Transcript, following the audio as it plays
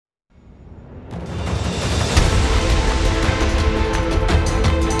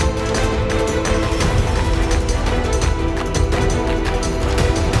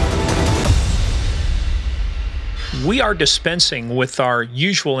We are dispensing with our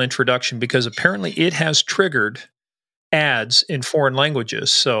usual introduction because apparently it has triggered ads in foreign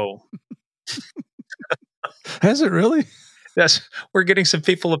languages. So Has it really? we're getting some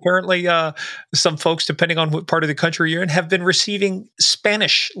people, apparently, some folks, depending on what part of the country you're in, have been receiving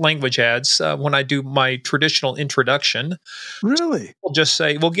Spanish language ads when I do my traditional introduction. Really? We'll just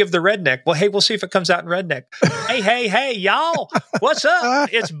say, we'll give the redneck. Well, hey, we'll see if it comes out in redneck. Hey, y'all. What's up?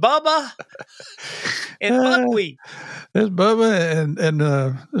 It's Bubba and Buckwheat. There's Bubba and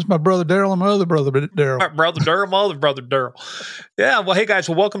it's my brother Daryl and my other brother Daryl. My brother Daryl. Yeah. Well, hey guys,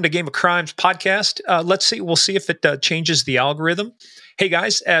 welcome to Game of Crimes podcast. Let's see. We'll see if it changes the algorithm. Hey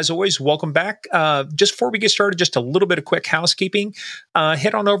guys, as always, welcome back. Just before we get started, just a little bit of quick housekeeping.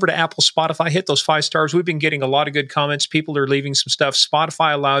 Head on over to Apple, Spotify, hit those 5 stars. We've been getting a lot of good comments. People are leaving some stuff.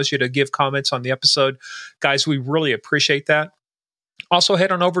 Spotify allows you to give comments on the episode. Guys, we really appreciate that. Also,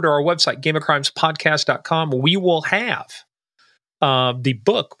 head on over to our website, gameofcrimespodcast.com. We will have the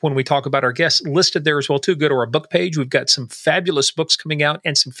book, when we talk about our guests, listed there as well, too. Go to our book page. We've got some fabulous books coming out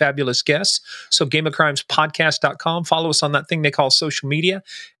and some fabulous guests. So gameofcrimespodcast.com. Follow us on that thing they call social media,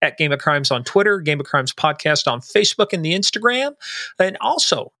 at Game of Crimes on Twitter, Game of Crimes Podcast on Facebook and the Instagram. And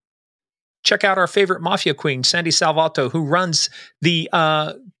also, check out our favorite mafia queen, Sandy Salvato, who runs the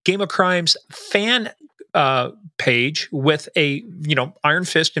Game of Crimes fan page with a iron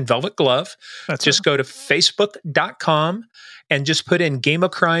fist and velvet glove. Just go to facebook.com and just put in Game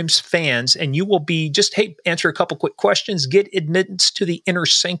of Crimes fans, and you will be answer a couple quick questions, get admittance to the inner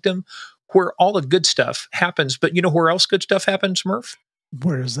sanctum where all the good stuff happens. But you know where else good stuff happens, Murph?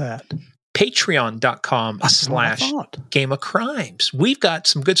 Where is that? Patreon.com/Game of Crimes. We've got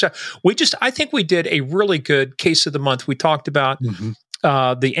some good stuff. I think we did a really good case of the month. We talked about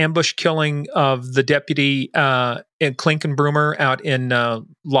the ambush killing of the deputy in Klinkenbrummer out in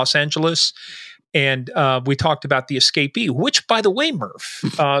Los Angeles. And we talked about the escapee, which, by the way, Murph,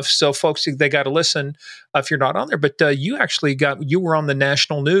 so folks, they got to listen if you're not on there. But you were on the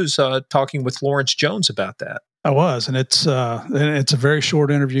national news talking with Lawrence Jones about that. I was, and it's a very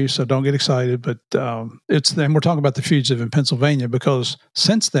short interview, so don't get excited. But we're talking about the fugitive in Pennsylvania, because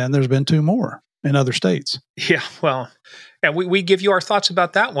since then there's been 2 more in other states. Yeah, well, and we give you our thoughts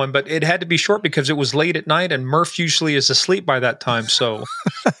about that one, but it had to be short because it was late at night, and Murph usually is asleep by that time. So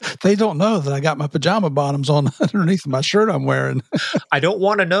they don't know that I got my pajama bottoms on underneath my shirt I'm wearing. I don't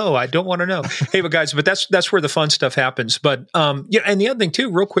want to know. Hey, but guys, that's where the fun stuff happens. But and the other thing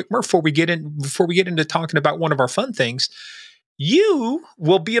too, real quick, Murph, before we get into talking about one of our fun things, you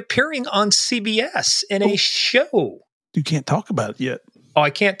will be appearing on CBS in a show. You can't talk about it yet. Oh, I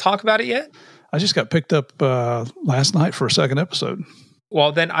can't talk about it yet? I just got picked up last night for a second episode.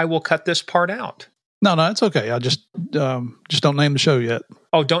 Well, then I will cut this part out. No, it's okay. I just don't name the show yet.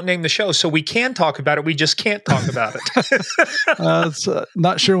 Oh, don't name the show. So we can talk about it. We just can't talk about it. It's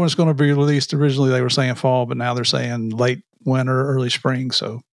not sure when it's going to be released. Originally, they were saying fall, but now they're saying late winter, early spring.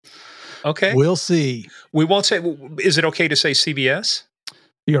 So okay, we'll see. We won't say. Is it okay to say CBS?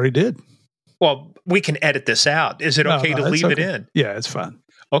 You already did. Well, we can edit this out. Is it okay to leave it in? Yeah, it's fine.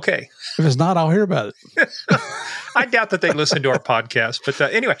 Okay. If it's not, I'll hear about it. I doubt that they listen to our podcast. But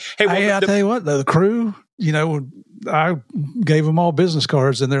anyway. Hey, I'll tell you what, the crew, I gave them all business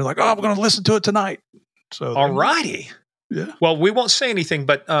cards, and they're like, oh, we're going to listen to it tonight. So, all righty. Yeah. Well, we won't say anything,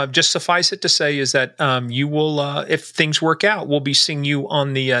 but just suffice it to say is that you will, if things work out, we'll be seeing you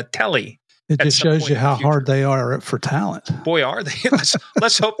on the telly. It just shows you how hard they are for talent. Boy, are they.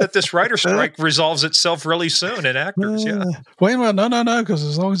 Let's hope that this writer strike resolves itself really soon in actors. Yeah. Wait a minute. No, because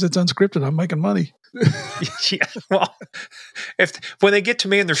as long as it's unscripted, I'm making money. Yeah. Well, when they get to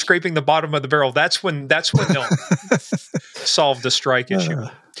me and they're scraping the bottom of the barrel, that's when they'll solve the strike issue.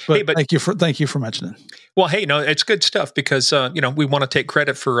 But thank you for mentioning. Well, hey, no, it's good stuff because we want to take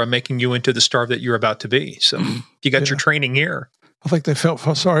credit for making you into the star that you're about to be. So you got your training here. I think they felt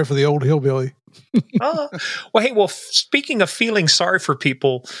sorry for the old hillbilly. Well, hey, speaking of feeling sorry for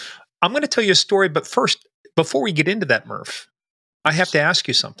people, I'm going to tell you a story. But first, before we get into that, Murph, I have to ask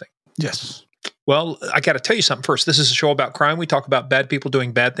you something. Yes. Well, I got to tell you something first. This is a show about crime. We talk about bad people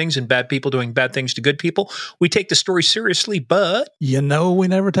doing bad things and bad people doing bad things to good people. We take the story seriously, but we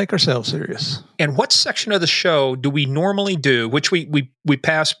never take ourselves serious. And what section of the show do we normally do, which we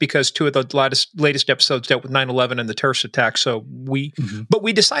passed because 2 of the latest episodes dealt with 9/11 and the terrorist attack. So but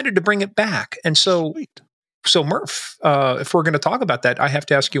we decided to bring it back. And so, So Murph, if we're going to talk about that, I have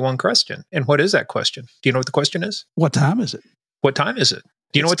to ask you one question. And what is that question? Do you know what the question is? What time is it? What time is it?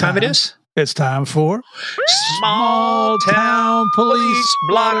 Do you know what time it is? It's time for Small Town Police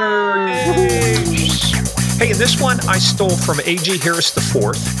Blotter. Hey, and this one I stole from A.G. Harris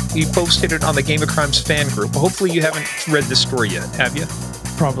IV. He posted it on the Game of Crimes fan group. Hopefully you haven't read this story yet, have you?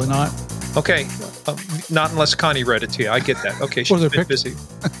 Probably not. Okay. Not unless Connie read it to you. I get that. Okay, she's been busy.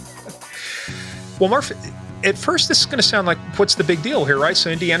 Well, Murph, at first this is going to sound like, what's the big deal here, right?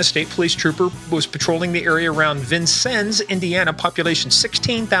 So Indiana State Police trooper was patrolling the area around Vincennes, Indiana, population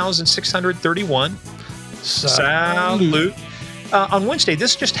 16,631. Salute. On Wednesday,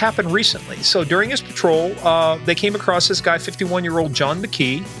 this just happened recently. So during his patrol, they came across this guy, 51-year-old John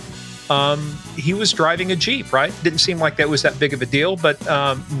McKee. He was driving a Jeep, right? Didn't seem like that was that big of a deal, but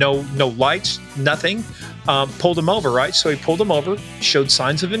no lights, nothing. Pulled him over, right? So he pulled him over, showed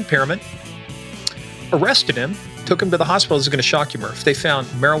signs of impairment, arrested him, took him to the hospital. This is going to shock you, Murph. They found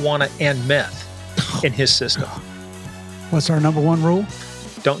marijuana and meth in his system. What's our number one rule?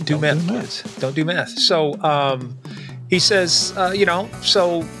 Don't do meth, kids. Don't do meth. So he says,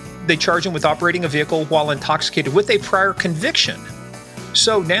 so they charge him with operating a vehicle while intoxicated with a prior conviction.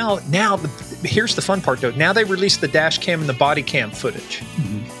 So now here's the fun part, though. Now they release the dash cam and the body cam footage.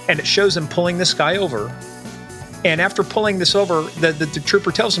 And it shows him pulling this guy over. And after pulling this over, the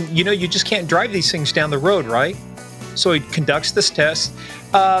trooper tells him, you just can't drive these things down the road, right? So he conducts this test.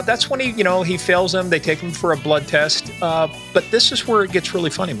 That's when he fails him. They take him for a blood test. But this is where it gets really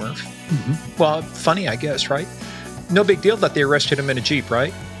funny, Murph. Well, funny, I guess, right? No big deal that they arrested him in a Jeep,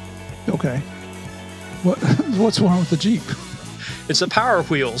 right? Okay. What's wrong with the Jeep? It's a Power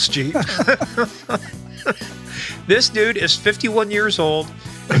Wheels Jeep. This dude is 51 years old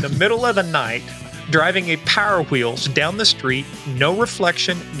in the middle of the night, driving a Power Wheels down the street, no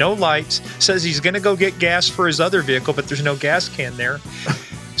reflection, no lights, says he's going to go get gas for his other vehicle, but there's no gas can there.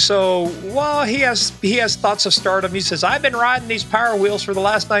 So while he has thoughts of stardom, he says, I've been riding these Power Wheels for the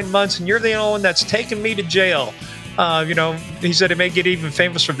last 9 months, and you're the only one that's taken me to jail. He said he may get even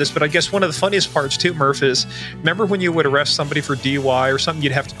famous for this, but I guess one of the funniest parts too, Murph, is remember when you would arrest somebody for DUI or something,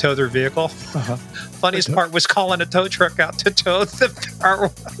 you'd have to tow their vehicle? Funniest part was calling a tow truck out to tow the Power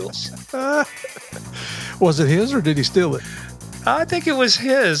Wheels. Was it his or did he steal it? I think it was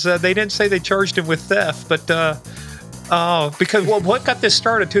his. They didn't say they charged him with theft, but because what got this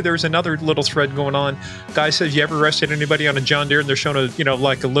started too? There was another little thread going on. Guy says, "You ever arrested anybody on a John Deere?" And they're showing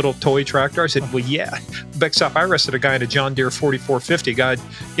like a little toy tractor. I said, "Well, yeah." Next up, I arrested a guy in a John Deere 4450. Guy,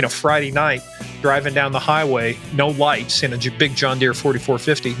 Friday night driving down the highway, no lights, in a big John Deere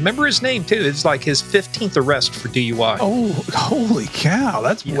 4450. Remember his name too? It's like his 15th arrest for DUI. Oh, holy cow!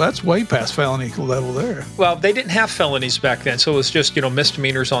 That's way past felony level there. Well, they didn't have felonies back then, so it was just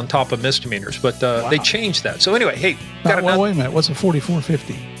misdemeanors on top of misdemeanors. But they changed that. So anyway, hey. Wait a minute. What's a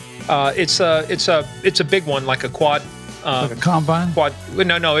 4450? It's a big one, like a quad. Like a combine? Quad.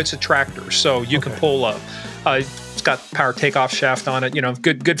 No, it's a tractor. So you can pull up. It's got power takeoff shaft on it.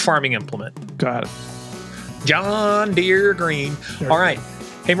 Good farming implement. Got it. John Deere Green. All right.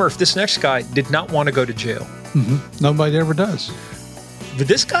 Hey, Murph, this next guy did not want to go to jail. Nobody ever does. But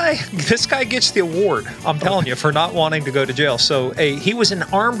this guy gets the award, I'm telling you, for not wanting to go to jail. So he was an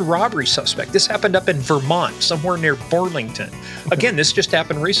armed robbery suspect. This happened up in Vermont, somewhere near Burlington. Again, this just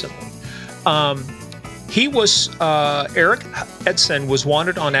happened recently. Eric Edson was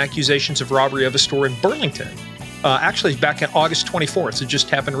wanted on accusations of robbery of a store in Burlington. Actually, back in August 24th. It just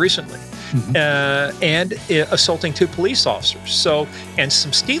happened recently. And assaulting 2 police officers. And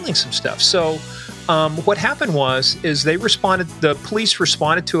stealing some stuff. So what happened is the police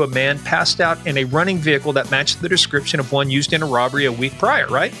responded to a man passed out in a running vehicle that matched the description of one used in a robbery a week prior,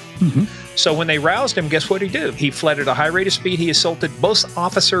 right? So when they roused him, guess what he did? He fled at a high rate of speed. He assaulted both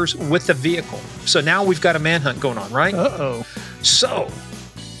officers with the vehicle. So now we've got a manhunt going on, right? Uh-oh. So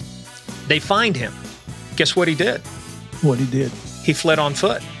they find him. Guess what he did? What he did? He fled on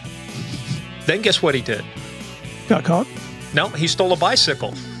foot. Then guess what he did? Got caught? No, he stole a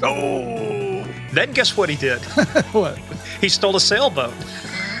bicycle. Oh. Then guess what he did? What? He stole a sailboat.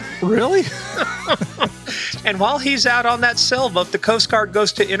 Really? And while he's out on that sailboat, the Coast Guard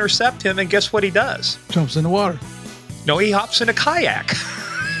goes to intercept him, and guess what he does? Jumps in the water. No, he hops in a kayak.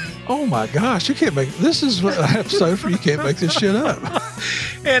 Oh my gosh, you can't make this is an episode where you can't make this shit up.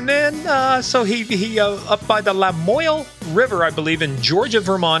 And then so he up by the Lamoille River, I believe, in Georgia,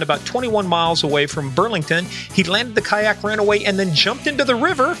 Vermont, about 21 miles away from Burlington, he landed the kayak, ran away, and then jumped into the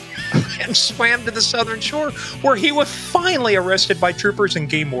river and swam to the southern shore, where he was finally arrested by troopers and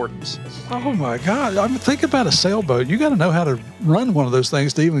game wardens. Oh my God! I mean, think about a sailboat. You got to know how to run one of those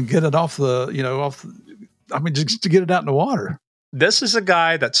things to even get it just to get it out in the water. This is a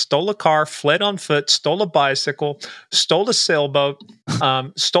guy that stole a car, fled on foot, stole a bicycle, stole a sailboat,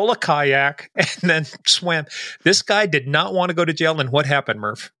 stole a kayak, and then swam. This guy did not want to go to jail. And what happened,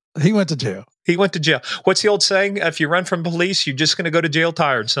 Murph? He went to jail. He went to jail. What's the old saying? If you run from police, you're just going to go to jail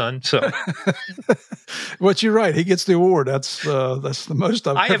tired, son. So, but you're right. He gets the award. That's the most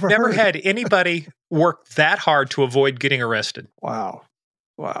I've I have ever never heard. had anybody work that hard to avoid getting arrested. Wow.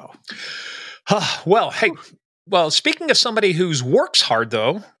 Well, hey, speaking of somebody who's works hard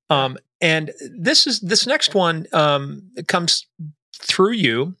though, and this next one comes through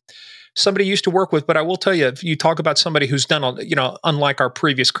you. Somebody you used to work with, but I will tell you, if you talk about somebody who's done, unlike our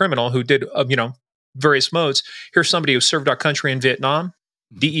previous criminal who did, various modes, here's somebody who served our country in Vietnam,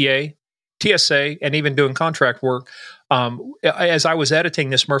 DEA, TSA, and even doing contract work. As I was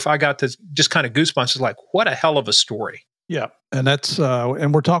editing this, Murph, I got to just kind of goosebumps. It's like, what a hell of a story. Yeah. And that's,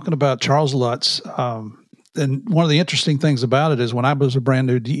 and we're talking about Charles Lutz. And one of the interesting things about it is when I was a brand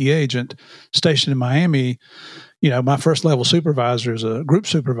new DEA agent stationed in Miami, my first level supervisor is a group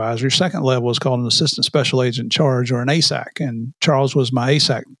supervisor. Your second level is called an assistant special agent in charge, or an ASAC. And Charles was my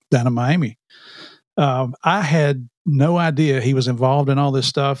ASAC down in Miami. I had no idea he was involved in all this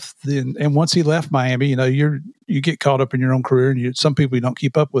stuff. And once he left Miami, you get caught up in your own career, and some people you don't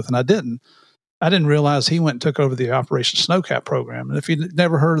keep up with, and I didn't. I didn't realize he went and took over the Operation Snowcap program. And if you've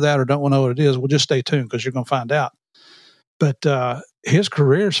never heard of that or don't want to know what it is, well, just stay tuned because you're going to find out. But his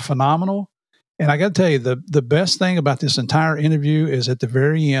career is phenomenal. And I got to tell you, the best thing about this entire interview is at the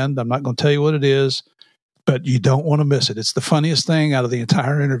very end. I'm not going to tell you what it is, but you don't want to miss it. It's the funniest thing out of the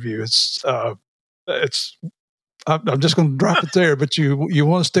entire interview. I'm just going to drop it there, but you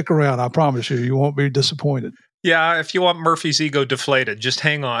want to stick around. I promise you, you won't be disappointed. Yeah, if you want Murphy's ego deflated, just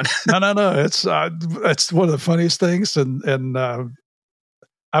hang on. No. It's one of the funniest things, and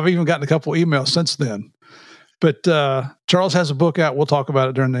I've even gotten a couple emails since then. But Charles has a book out. We'll talk about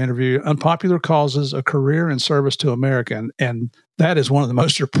it during the interview. Unpopular Causes: A Career in Service to America, and that is one of the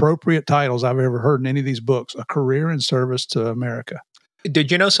most appropriate titles I've ever heard in any of these books. A Career in Service to America.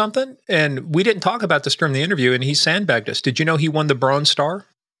 Did you know something? And we didn't talk about this during the interview, and he sandbagged us. Did you know he won the Bronze Star?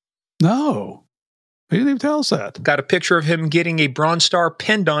 No. He didn't even tell us that. Got a picture of him getting a Bronze Star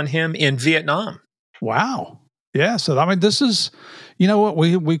pinned on him in Vietnam. Wow. Yeah. So, I mean, this is, what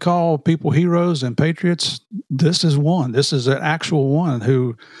we call people heroes and patriots. This is one. This is an actual one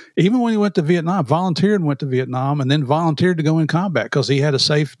who, even when he went to Vietnam, volunteered and went to Vietnam, and then volunteered to go in combat because he had a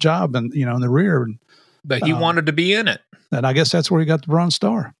safe job in the rear. But he wanted to be in it. And I guess that's where he got the Bronze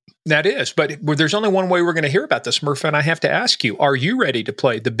Star. That is, but there's only one way we're going to hear about this, Murph, and I have to ask you, are you ready to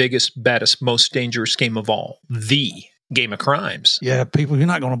play the biggest, baddest, most dangerous game of all, the Game of Crimes? Yeah, people, you're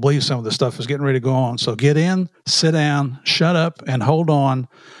not going to believe some of the stuff is getting ready to go on. So get in, sit down, shut up, and hold on.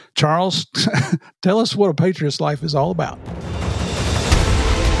 Charles, tell us what a patriot's life is all about.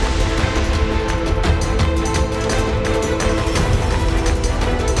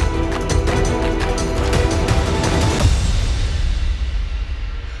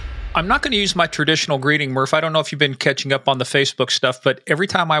 I'm not going to use my traditional greeting, Murph. I don't know if you've been catching up on the Facebook stuff, but every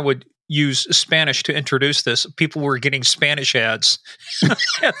time I would use Spanish to introduce this, people were getting Spanish ads.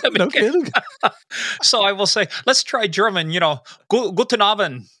 No kidding. So I will say, let's try German. Guten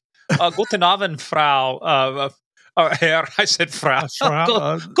Abend. Guten Abend, Frau. Herr, I said Frau.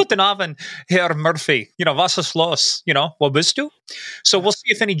 Guten Abend, Herr Murphy. Was ist los? Wo bist du? So we'll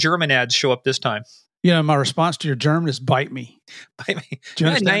see if any German ads show up this time. My response to your German is bite me. Bite me. Do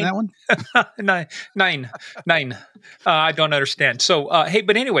you understand that one? Nine. I don't understand. So, hey,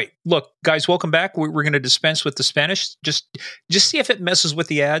 but anyway, look, guys, welcome back. We're going to dispense with the Spanish. Just see if it messes with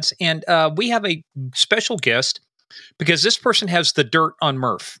the ads. And we have a special guest because this person has the dirt on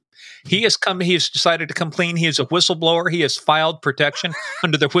Murph. He has decided to come clean. He is a whistleblower. He has filed protection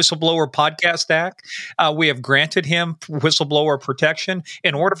under the Whistleblower Podcast Act. We have granted him whistleblower protection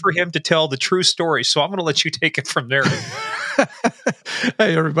in order for him to tell the true story. So I'm going to let you take it from there.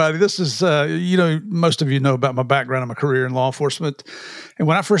 Hey, everybody. This is, most of you know about my background. I'm a career in law enforcement. And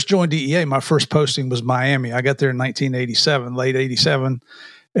when I first joined DEA, my first posting was Miami. I got there in 1987, late 87.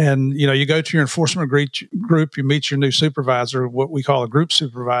 And, you go to your enforcement group, you meet your new supervisor, what we call a group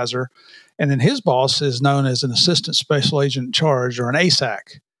supervisor. And then his boss is known as an assistant special agent in charge, or an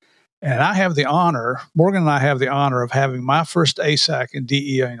ASAC. And Morgan and I have the honor of having my first ASAC in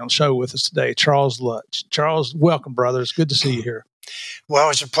DEA on the show with us today, Charles Lutz. Charles, welcome, brother. It's good to see you here. Well,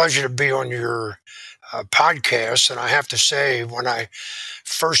 it's a pleasure to be on your podcast. And I have to say, when I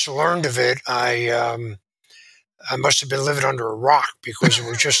first learned of it, I must have been living under a rock because it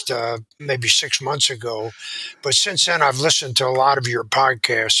was just maybe 6 months ago. But since then, I've listened to a lot of your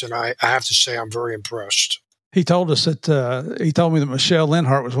podcasts, and I have to say I'm very impressed. He told us that he told me that Michelle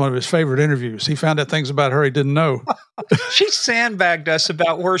Linhart was one of his favorite interviews. He found out things about her he didn't know. She sandbagged us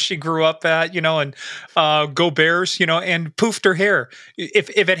about where she grew up at, and go Bears, and poofed her hair. If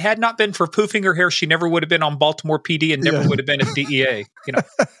it had not been for poofing her hair, she never would have been on Baltimore PD and never would have been at DEA.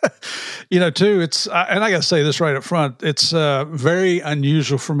 Too. It's and I got to say this right up front. It's very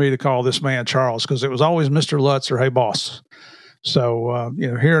unusual for me to call this man Charles, because it was always Mr. Lutz or Hey Boss. So,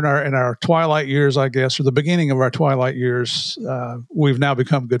 here in our twilight years, I guess, or the beginning of our twilight years, we've now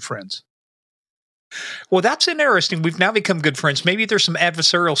become good friends. Well, that's interesting. We've now become good friends. Maybe there's some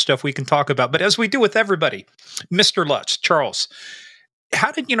adversarial stuff we can talk about. But as we do with everybody, Mr. Lutz, Charles, how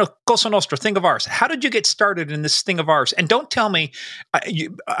did, Cosa Nostra, thing of ours, how did you get started in this thing of ours? And don't tell me,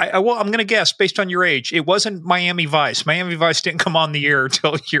 I'm going to guess, based on your age, it wasn't Miami Vice. Miami Vice didn't come on the air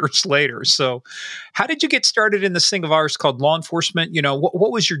until years later. So how did you get started in this thing of ours called law enforcement?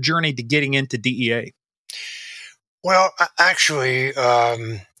 What was your journey to getting into DEA? Well, actually,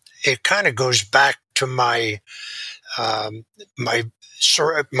 it kind of goes back to my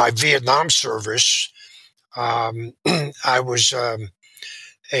Vietnam service. I was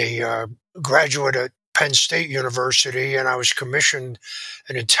a graduate at Penn State University, and I was commissioned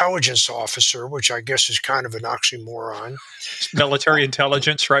an intelligence officer, which I guess is kind of an oxymoron. Military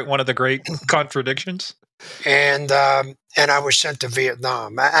intelligence, right? One of the great contradictions. And I was sent to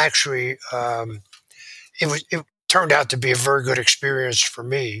Vietnam. Actually, it turned out to be a very good experience for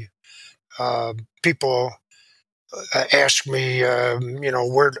me. People ask me,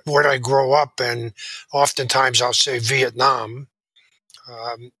 where did I grow up? And oftentimes I'll say Vietnam.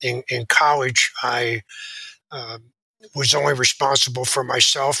 In college, I was only responsible for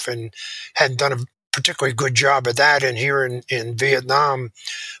myself and hadn't done a particularly good job at that. And here in Vietnam,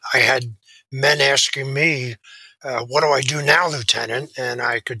 I had men asking me, what do I do now, Lieutenant? And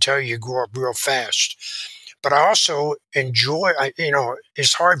I could tell you grew up real fast. But I also enjoy,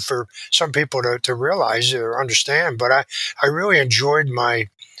 it's hard for some people to realize or understand, but I really enjoyed my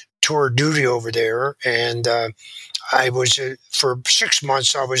tour of duty over there. And I was, for 6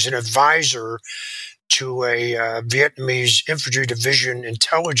 months, I was an advisor to a Vietnamese Infantry Division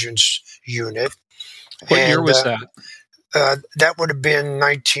intelligence unit. What year was that? That would have been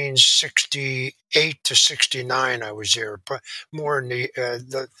 1968 to 69. I was there, but more in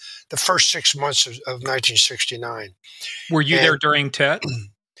the first 6 months of 1969. Were you there during Tet?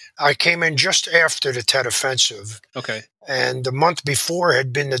 I came in just after the Tet Offensive. Okay. And the month before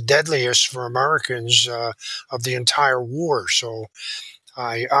had been the deadliest for Americans of the entire war. So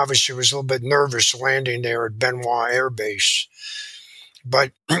I obviously was a little bit nervous landing there at Benoit Air Base.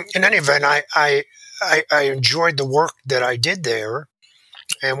 But in any event, I enjoyed the work that I did there.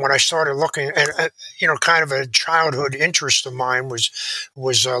 And when I started looking, and kind of a childhood interest of mine was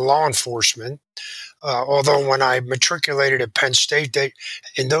law enforcement. Although when I matriculated at Penn State,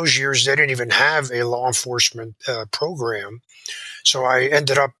 in those years they didn't even have a law enforcement program. So I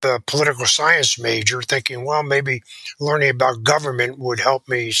ended up a political science major, thinking, well, maybe learning about government would help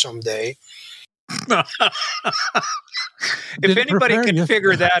me someday. If anybody can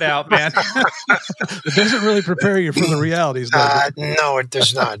figure that out, man. It doesn't really prepare you for the realities, does it? No, it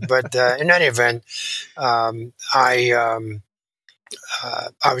does not. But in any event, I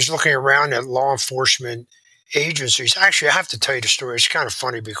was looking around at law enforcement agencies. Actually, I have to tell you the story. It's kind of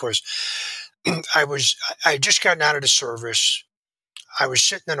funny because I had just gotten out of the service. I was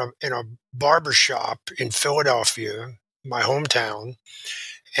sitting in a barber shop in Philadelphia, my hometown.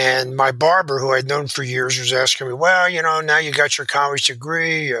 And my barber, who I'd known for years, was asking me, well, now you got your college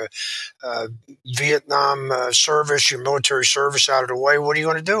degree, Vietnam service, your military service out of the way. What are you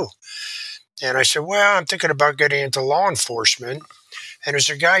going to do? And I said, well, I'm thinking about getting into law enforcement. And there's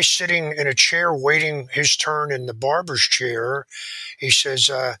a guy sitting in a chair waiting his turn in the barber's chair. He says,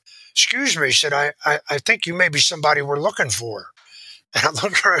 excuse me. He said, I think you may be somebody we're looking for. And I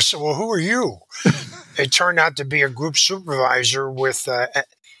looked at her, I said, well, who are you? It turned out to be a group supervisor with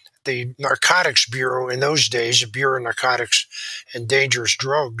the Narcotics Bureau in those days, the Bureau of Narcotics and Dangerous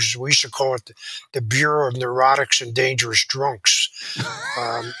Drugs. We used to call it the Bureau of Neurotics and Dangerous Drunks.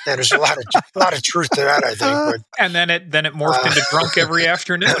 And there's a lot of truth to that, I think. But, and then it morphed into drunk every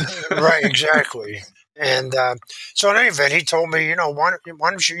afternoon. Right, exactly. And so in any event, he told me, why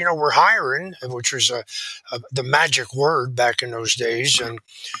don't you, we're hiring, which was the magic word back in those days. And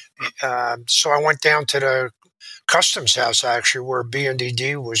so I went down to the Customs House, actually, where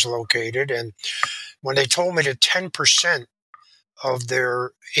BNDD was located. And when they told me that 10% of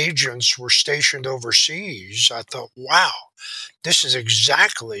their agents were stationed overseas, I thought, wow, this is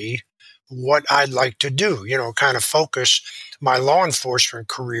exactly what I'd like to do, kind of focus my law enforcement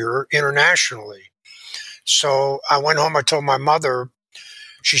career internationally. So I went home. I told my mother.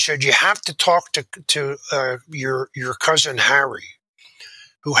 She said, "You have to talk to your cousin Harry,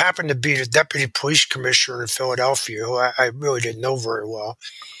 who happened to be the deputy police commissioner in Philadelphia, who I really didn't know very well."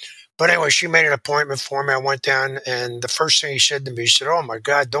 But anyway, she made an appointment for me. I went down, and the first thing he said to me, he said, "Oh my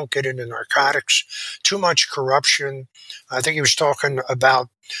God, don't get into narcotics. Too much corruption." I think he was talking about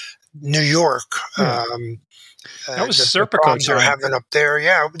New York. Yeah. That was The Serpico problems they're time. having up there.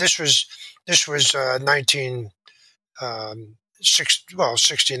 Yeah, this was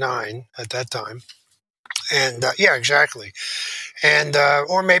 69 at that time. And yeah, exactly. And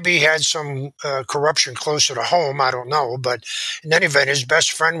or maybe he had some corruption closer to home. I don't know. But in any event, his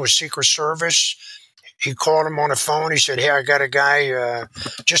best friend was Secret Service. He called him on the phone. He said, "Hey, I got a guy,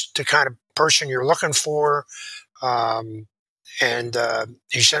 just the kind of person you're looking for." And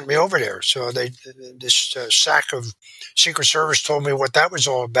he sent me over there. So this sack of Secret Service told me what that was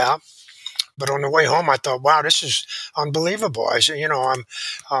all about. But on the way home, I thought, "Wow, this is unbelievable." I said,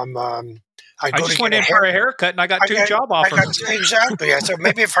 I I go just to went get a in for hair. a haircut and I got two job I got offers. exactly. I thought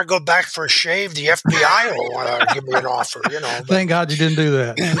maybe if I go back for a shave, the FBI will give me an offer. But, Thank God you didn't do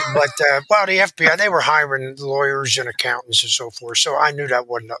that. but well, the FBI, they were hiring lawyers and accountants and so forth. So I knew that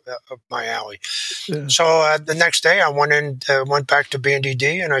wasn't up my alley. Yeah. So the next day, I went back to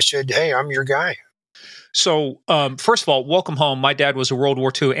BNDD, and I said, "Hey, I'm your guy." So, first of all, welcome home. My dad was a World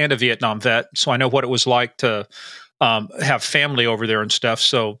War II and a Vietnam vet, so I know what it was like to have family over there and stuff.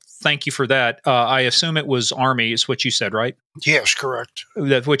 So, thank you for that. I assume it was Army, is what you said, right? Yes, correct.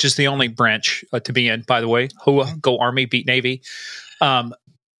 Which is the only branch to be in, by the way. Go Army, beat Navy.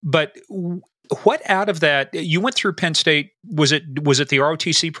 But what out of that? You went through Penn State. Was it the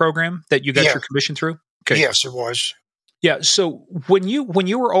ROTC program that you got your commission through? Okay. Yes, it was. Yeah. So when you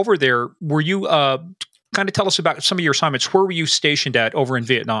were over there, were you kind of tell us about some of your assignments? Where were you stationed at over in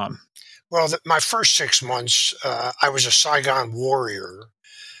Vietnam? Well, my first 6 months, I was a Saigon warrior.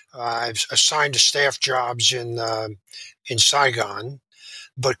 I was assigned to staff jobs in Saigon,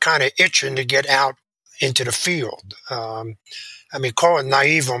 but kind of itching to get out into the field. Call it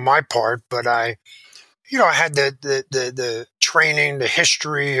naive on my part, but I had the training, the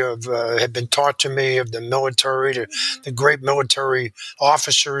history of had been taught to me of the military, the great military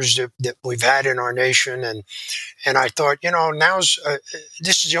officers that we've had in our nation, and I thought,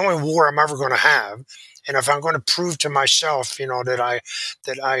 this is the only war I'm ever going to have. And if I'm going to prove to myself,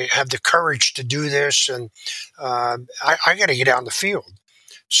 that I have the courage to do this, and I got to get out in the field.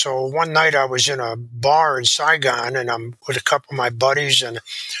 So one night I was in a bar in Saigon, and I'm with a couple of my buddies, and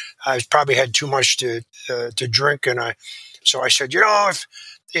I probably had too much to drink, and so I said,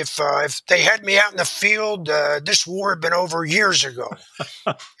 if they had me out in the field, this war had been over years ago.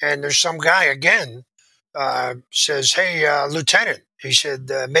 And there's some guy again says, "Hey, Lieutenant," he said,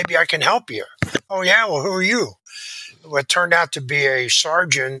 "maybe I can help you." "Oh yeah, well, who are you?" Well, it turned out to be a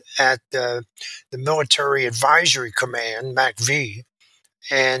sergeant at the Military Advisory Command, MACV,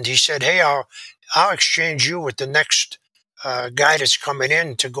 and he said, "Hey, I'll exchange you with the next guy that's coming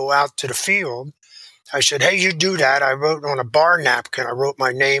in to go out to the field." I said, "Hey, you do that." I wrote on a bar napkin, I wrote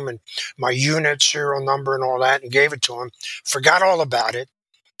my name and my unit, serial number, and all that, and gave it to him. Forgot all about it.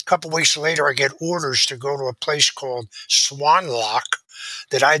 A couple of weeks later, I get orders to go to a place called Swan Lock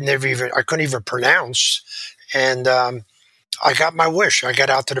that I couldn't even pronounce. And I got my wish. I got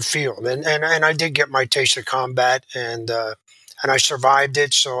out to the field, and I did get my taste of combat, and I survived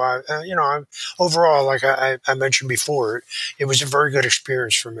it. So overall, like I mentioned before, it was a very good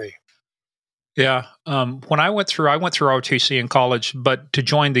experience for me. Yeah. When I went through ROTC in college, but to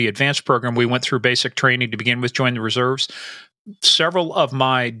join the advanced program, we went through basic training to begin with, join the reserves. Several of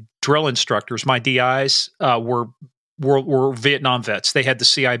my drill instructors, my DIs, were Vietnam vets. They had the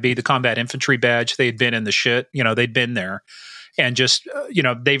CIB, the Combat Infantry Badge. They had been in the shit. They'd been there. And just,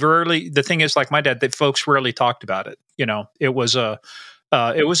 the thing is, like my dad, that folks rarely talked about it. It was a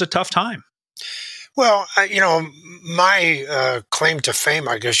tough time. Well, my claim to fame,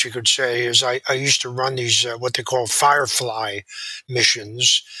 I guess you could say, is I used to run these what they call Firefly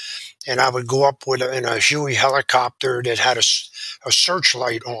missions, and I would go up in a Huey helicopter that had a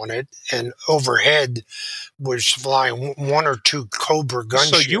searchlight on it, and overhead was flying one or two Cobra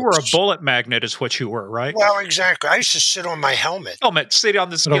gunships. So you were a bullet magnet, is what you were, right? Well, exactly. I used to sit on my helmet. Sit on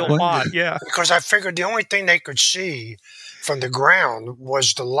the steel pod, yeah. Because I figured the only thing they could see from the ground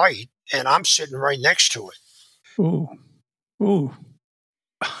was the light, and I'm sitting right next to it. Ooh.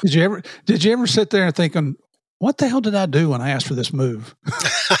 Did you ever sit there and thinking, what the hell did I do when I asked for this move?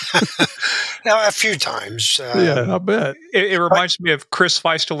 Now, a few times. Yeah, I bet. It reminds me of Chris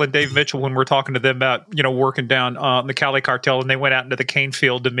Feistel and Dave Mitchell when we're talking to them about, working down the Cali cartel, and they went out into the cane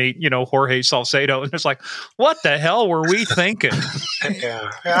field to meet, Jorge Salcedo. And it's like, what the hell were we thinking? Yeah,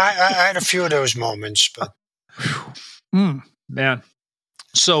 I had a few of those moments, but. Man.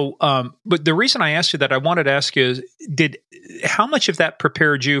 So, but the reason I asked you that, I wanted to ask you is, how much of that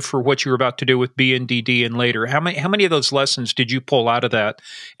prepared you for what you were about to do with BNDD and later? How many of those lessons did you pull out of that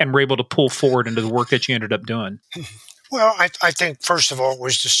and were able to pull forward into the work that you ended up doing? Well, I think first of all, it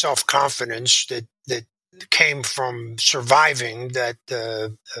was the self-confidence that came from surviving that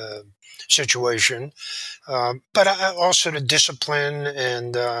situation, but also the discipline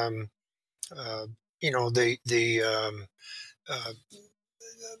and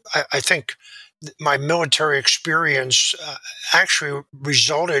I think my military experience actually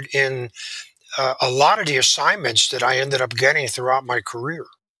resulted in a lot of the assignments that I ended up getting throughout my career.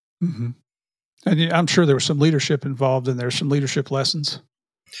 Mm-hmm. And I'm sure there was some leadership involved in there, some leadership lessons.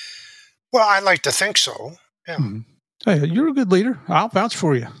 Well, I like to think so. Yeah. Mm-hmm. Hey, you're a good leader. I'll vouch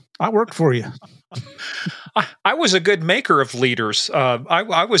for you. I worked for you. I was a good maker of leaders.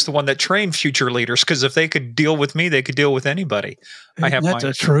 I was the one that trained future leaders, because if they could deal with me, they could deal with anybody. Isn't that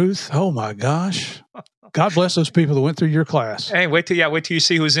the truth? Oh my gosh! God bless those people that went through your class. Hey, wait till you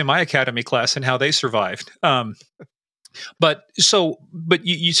see who was in my academy class and how they survived. But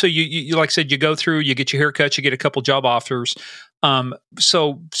you like I said, you go through, you get your haircut, you get a couple job offers.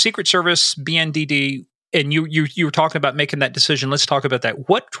 So Secret Service, BNDD. And you were talking about making that decision. Let's talk about that.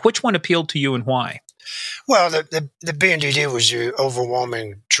 Which one appealed to you and why? Well, the BNDD was the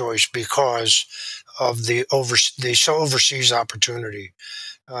overwhelming choice because of the overseas opportunity.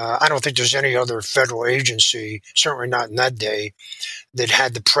 I don't think there's any other federal agency, certainly not in that day, that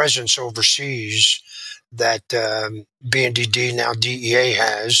had the presence overseas that BNDD, now DEA,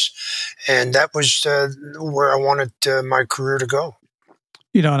 has. And that was where I wanted my career to go.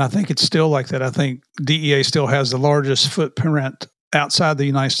 And I think it's still like that. I think DEA still has the largest footprint outside the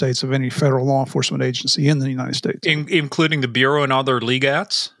United States of any federal law enforcement agency in the United States. Including the Bureau and other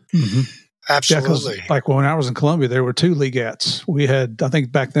legats? Mm-hmm. Absolutely. Yeah, like when I was in Colombia, there were 2 legats. We had, I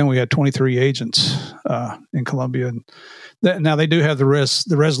think back then we had 23 agents in Colombia. And now they do have the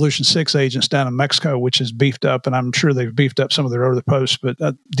Resolution 6 agents down in Mexico, which is beefed up, and I'm sure they've beefed up some of their other posts, but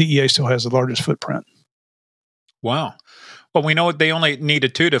DEA still has the largest footprint. Wow. Well, we know they only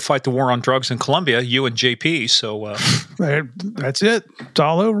needed 2 to fight the war on drugs in Colombia, you and JP. So that's it. It's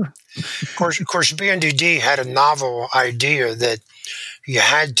all over. Of course, BNDD had a novel idea that you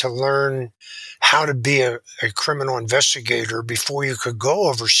had to learn how to be a criminal investigator before you could go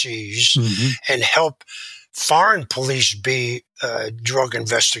overseas and help foreign police be drug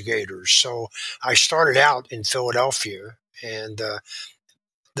investigators. So I started out in Philadelphia, and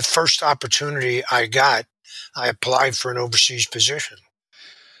the first opportunity I got, I applied for an overseas position.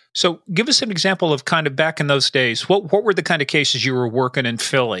 So give us an example of kind of back in those days. What were the kind of cases you were working in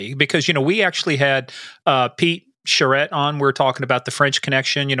Philly? Because, we actually had Pete Charette on. We were talking about the French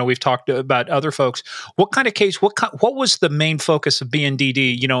Connection. We've talked about other folks. What kind of case, what was the main focus of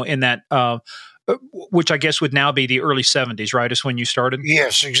BNDD, in that, which I guess would now be the early 70s, right? Is when you started?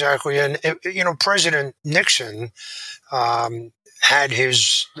 Yes, exactly. And, President Nixon had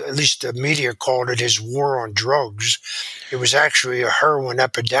his, at least the media called it, his war on drugs. It was actually a heroin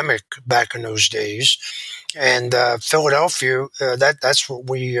epidemic back in those days. And Philadelphia, that's what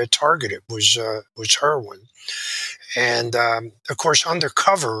we targeted, was heroin. And, of course,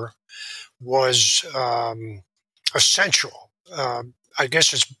 undercover was essential. I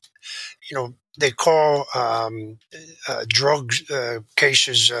guess it's, they call drug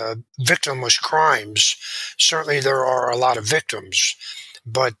cases victimless crimes. Certainly, there are a lot of victims,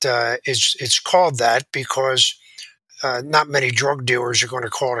 but it's called that because not many drug dealers are going to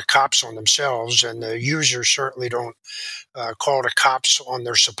call the cops on themselves, and the users certainly don't call the cops on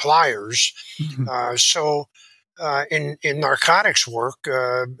their suppliers. Mm-hmm. So in narcotics work,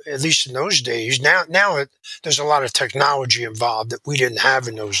 at least in those days, now there's a lot of technology involved that we didn't have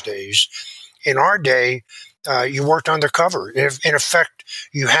in those days. In our day, you worked undercover. In effect,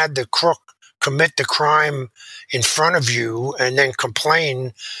 you had the crook commit the crime in front of you and then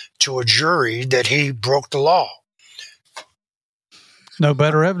complain to a jury that he broke the law. No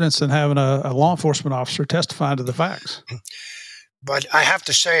better evidence than having a law enforcement officer testifying to the facts. But I have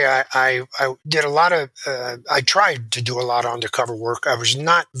to say, I did a lot of, I tried to do a lot of undercover work. I was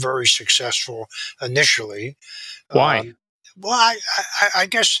not very successful initially. Why? Well, I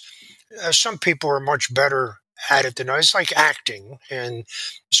guess some people are much better at it than others. It's like acting, and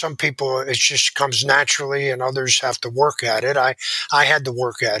some people it just comes naturally, and others have to work at it. I had to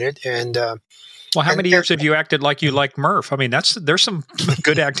work at it, and Well, how and, many and years have you acted like you like Murph? I mean, there's some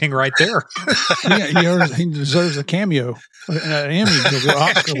good acting right there. He deserves a cameo, an Emmy,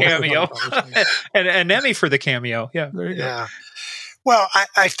 Oscar, cameo, and an Emmy for the cameo. Yeah, there you go. Well,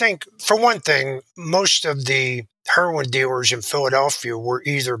 I think for one thing, most of the heroin dealers in Philadelphia were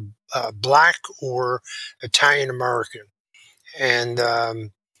either black or Italian American, and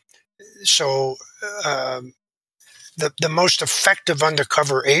so the most effective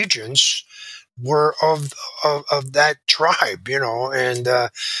undercover agents were of that tribe, and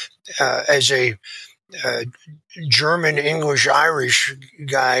as a German, English, Irish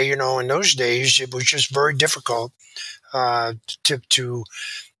guy, in those days, it was just very difficult to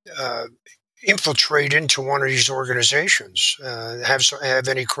infiltrate into one of these organizations, have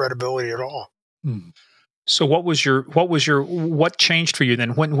any credibility at all. So what changed for you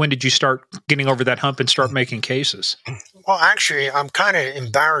then? When did you start getting over that hump and start making cases? Well, actually, I'm kind of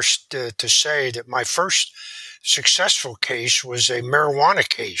embarrassed to say that my first successful case was a marijuana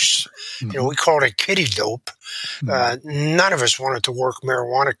case. We called it kitty dope. None of us wanted to work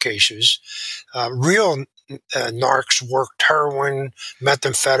marijuana cases. Real narcs worked heroin,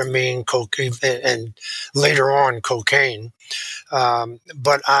 methamphetamine, cocaine, and later on cocaine.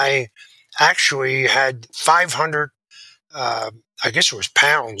 But I actually had 500, I guess it was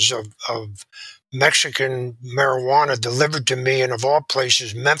pounds of Mexican marijuana delivered to me in, of all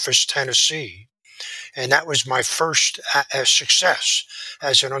places, Memphis, Tennessee. And that was my first success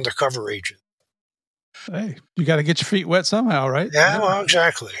as an undercover agent. Hey, you got to get your feet wet somehow, right? Yeah, well,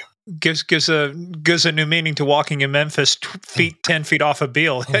 exactly. Gives a new meaning to walking in Memphis, 10 feet off a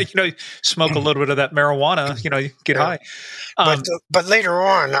Beale. Smoke a little bit of that marijuana. Get high. But later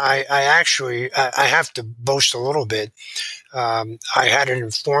on, I actually I have to boast a little bit. I had an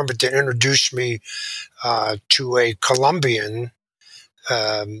informant that introduced me to a Colombian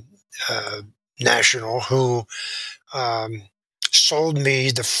national who sold me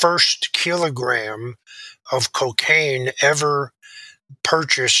the first kilogram of cocaine ever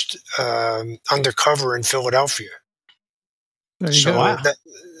purchased undercover in Philadelphia. There you go. Wow. That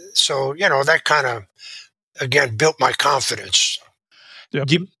kind of, again, built my confidence. Yep.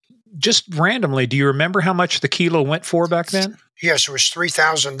 Just randomly, do you remember how much the kilo went for back then? Yes, it was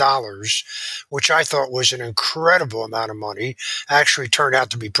 $3,000, which I thought was an incredible amount of money. Actually turned out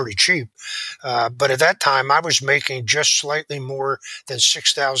to be pretty cheap. But at that time, I was making just slightly more than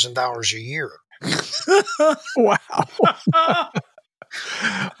 $6,000 a year. Wow.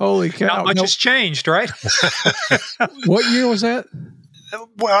 Holy cow. Not much has changed, right? What year was that?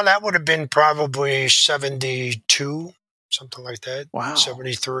 Well, that would have been probably 72, something like that. Wow.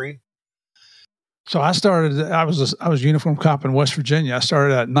 73. So I was uniform cop in West Virginia. I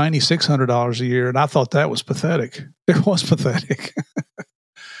started at $9,600 a year, and I thought that was pathetic. It was pathetic.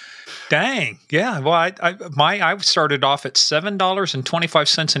 Dang. Yeah. Well, I started off at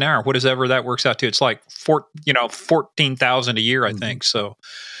 $7.25 an hour. Whatever that works out to. It's like $14,000 a year, I think. So,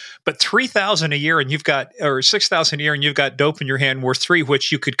 but $3,000 a year, and you've got, or $6,000 a year, and you've got dope in your hand worth $3,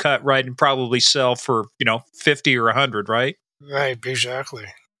 which you could cut right and probably sell for $50 or $100, right? Right. Exactly.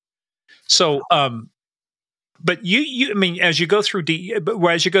 So, but I mean, as you go through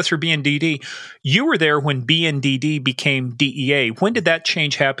BNDD, you were there when BNDD became DEA. When did that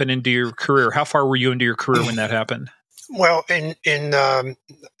change happen into your career? How far were you into your career when that happened? Well, in I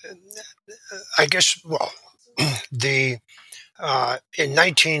guess, in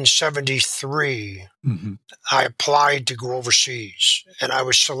 1973, I applied to go overseas, and I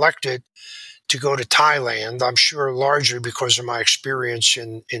was selected to go to Thailand. I'm sure largely because of my experience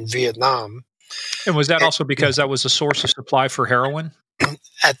in Vietnam. And was that also because that was a source of supply for heroin?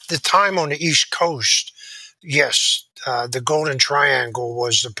 At the time on the East Coast, yes, the Golden Triangle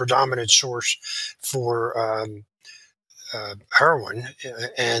was the predominant source for heroin.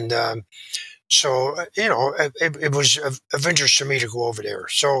 And so, it was of interest to me to go over there.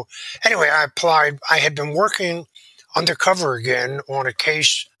 So anyway, I applied. I had been working undercover again on a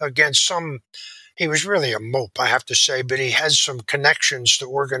case against he was really a mope, I have to say, but he had some connections to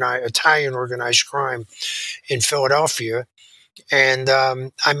Italian organized crime in Philadelphia. And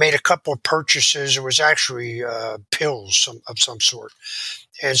I made a couple of purchases. It was actually pills of some sort.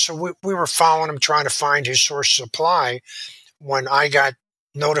 And so we were following him, trying to find his source of supply, when I got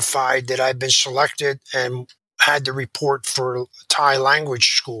notified that I'd been selected and had to report for Thai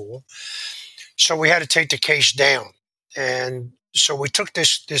language school. So we had to take the case down. And so we took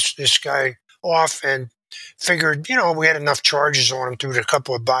this guy off, and figured, we had enough charges on him through the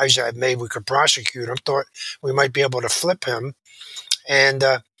couple of buys I had made. We could prosecute him. Thought we might be able to flip him. And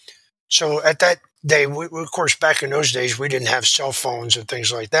so at that day, of course, back in those days, we didn't have cell phones and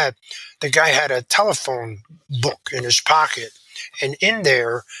things like that. The guy had a telephone book in his pocket. And in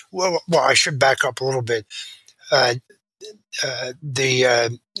there, well, I should back up a little bit. I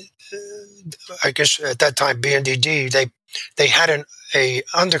guess at that time, BNDD, they had a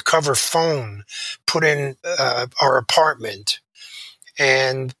undercover phone put in our apartment.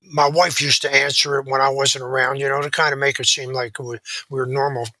 And my wife used to answer it when I wasn't around, to kind of make it seem like we were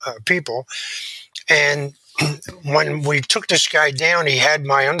normal people. And when we took this guy down, he had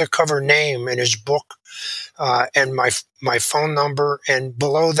my undercover name in his book and my phone number. And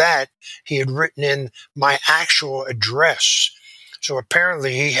below that, he had written in my actual address. So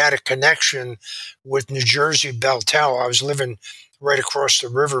apparently he had a connection with New Jersey Beltel. I was living right across the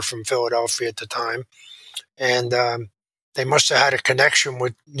river from Philadelphia at the time. And they must have had a connection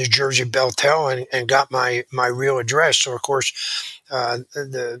with New Jersey Beltel and got my real address. So, of course,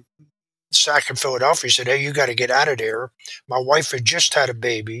 the SAC in Philadelphia said, hey, you got to get out of there. My wife had just had a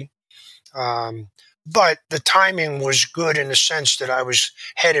baby. But the timing was good in the sense that I was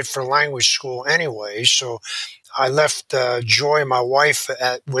headed for language school anyway. So I left Joy, my wife,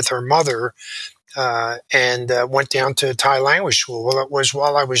 with her mother and went down to Thai language school. Well, it was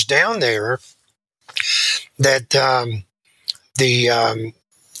while I was down there that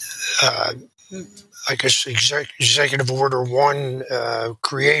I guess Executive Order 1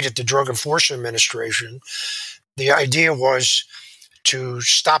 created the Drug Enforcement Administration. The idea was to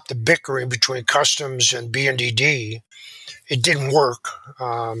stop the bickering between Customs and BNDD. It didn't work.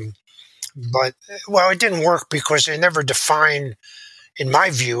 It didn't work because they never defined, in my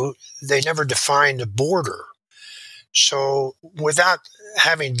view, they never defined the border. So without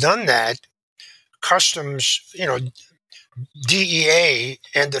having done that, Customs, DEA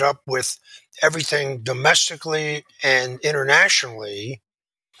ended up with everything domestically and internationally,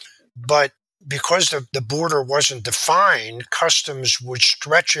 but because the border wasn't defined, Customs would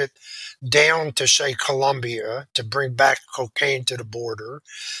stretch it down to, say, Colombia to bring back cocaine to the border.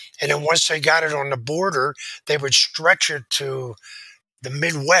 And then once they got it on the border, they would stretch it to the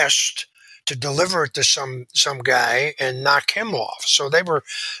Midwest to deliver it to some guy and knock him off. So they were,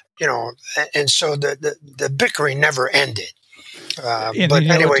 and so the bickering never ended. But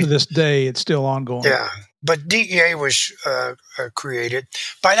anyway, to this day, it's still ongoing. Yeah. But DEA was created.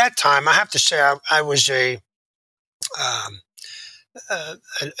 By that time, I have to say I was a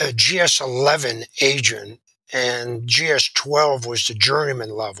GS-11 agent, and GS-12 was the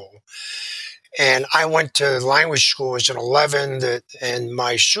journeyman level. And I went to language school as an 11, and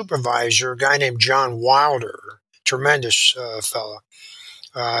my supervisor, a guy named John Wilder, tremendous fella,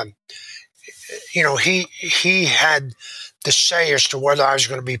 he had the say as to whether I was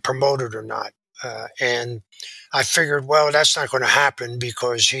going to be promoted or not. And I figured, well, that's not going to happen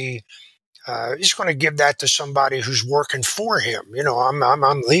because he's going to give that to somebody who's working for him.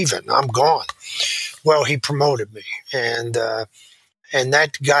 I'm leaving. I'm gone. Well, he promoted me, and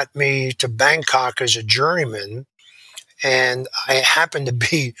that got me to Bangkok as a journeyman. And I happened to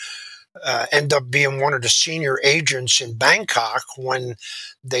end up being one of the senior agents in Bangkok when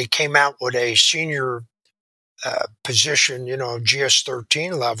they came out with a senior position,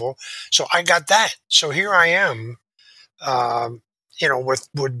 GS-13 level. So I got that. So here I am,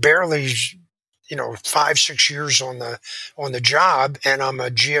 with barely, 5-6 years on the job, and I'm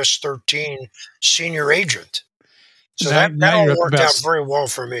a GS-13 senior agent. So that all worked out very well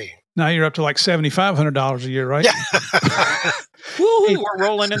for me. Now you're up to like $7,500 a year, right? Yeah. Woo, we're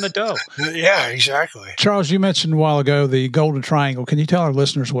rolling in the dough. Yeah, exactly. Charles, you mentioned a while ago the Golden Triangle. Can you tell our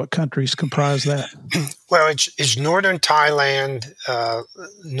listeners what countries comprise that? Well, it's northern Thailand,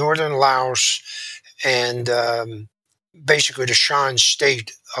 northern Laos, and basically the Shan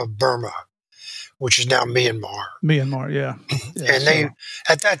state of Burma, which is now Myanmar. Myanmar, yeah. And they,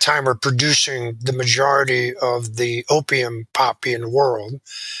 at that time, were producing the majority of the opium poppy in the world,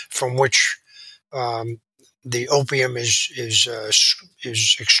 from which the opium is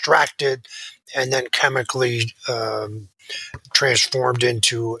extracted and then chemically transformed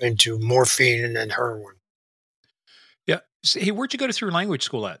into morphine and heroin. Yeah. Hey, where'd you go through language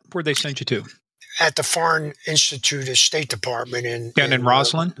school at? Where'd they send you to? At the Foreign Institute of State Department in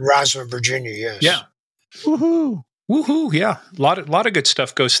Roslyn? Roslyn, Virginia, yes. Yeah. Woohoo. Woohoo, yeah. A lot of good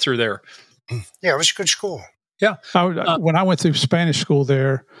stuff goes through there. Yeah, it was a good school. Yeah. When I went through Spanish school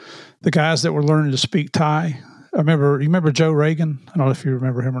there, the guys that were learning to speak Thai, You remember Joe Reagan? I don't know if you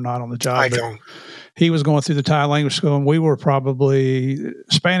remember him or not on the job. I don't. He was going through the Thai language school, and we were probably,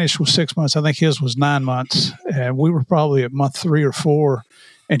 Spanish was 6 months. I think his was 9 months. And we were probably at month 3 or 4.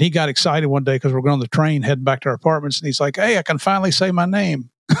 And he got excited one day because we're going on the train heading back to our apartments. And he's like, hey, I can finally say my name.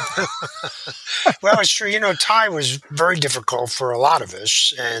 Well, it's true. Thai was very difficult for a lot of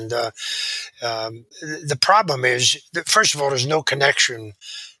us. And the problem is, that, first of all, there's no connection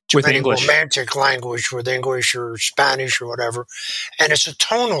to with any English. romantic language with English or Spanish or whatever. And it's a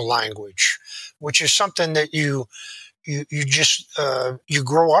tonal language, which is something that you just you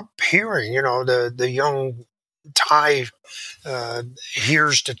grow up hearing. The young Thai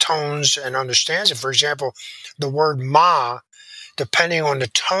hears the tones and understands it. For example, the word ma, depending on the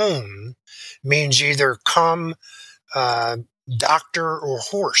tone, means either come, doctor, or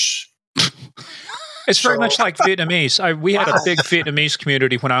horse. It's very much like Vietnamese. We had a big Vietnamese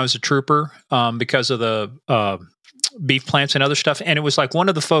community when I was a trooper because of the beef plants and other stuff. And it was like one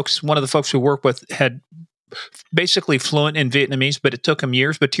of the folks we worked with had basically fluent in Vietnamese, but it took him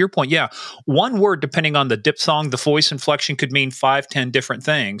years. But to your point, yeah, one word, depending on the diphthong, the voice inflection, could mean 5, 10 different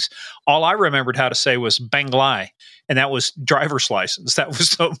things. All I remembered how to say was Bang Lai, and that was driver's license. That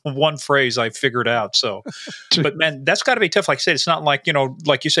was the one phrase I figured out. So, but man, that's got to be tough. Like I said, it's not like,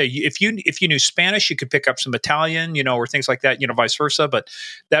 like you say, if you knew Spanish, you could pick up some Italian, or things like that, vice versa. But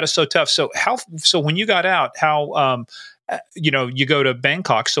that is so tough. So when you got out, how, you go to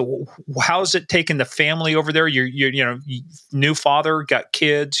Bangkok. So how's it taking the family over there? You're new father, got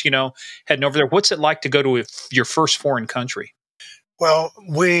kids, heading over there. What's it like to go to your first foreign country? Well,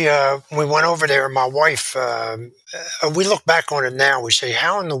 we went over there. My wife, we look back on it now. We say,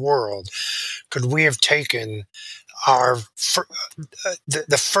 how in the world could we have taken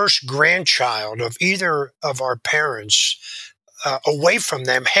the first grandchild of either of our parents away from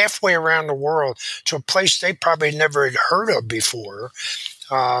them, halfway around the world, to a place they probably never had heard of before?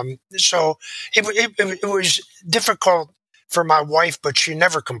 So it was difficult for my wife, but she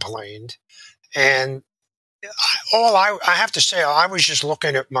never complained. And I have to say, I was just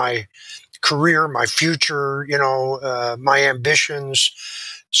looking at my career, my future, my ambitions.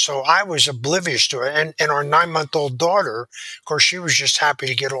 So I was oblivious to it. And our 9-month-old daughter, of course, she was just happy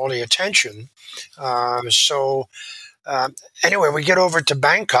to get all the attention. Anyway, we get over to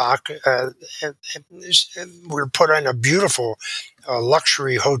Bangkok. We were put in a beautiful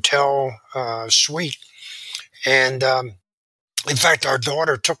luxury hotel suite. And in fact, our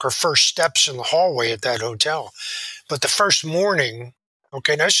daughter took her first steps in the hallway at that hotel. But the first morning, now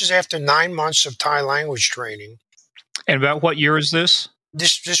this is after 9 months of Thai language training. And about what year is this?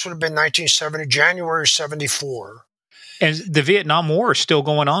 This would have been 1970, January 74. And the Vietnam War is still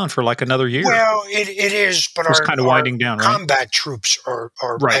going on for like another year. Well, it is, but it's kind of winding down, right? Combat troops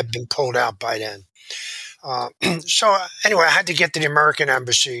have been pulled out by then. So anyway, I had to get to the American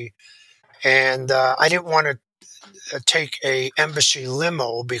embassy, and I didn't want to take a embassy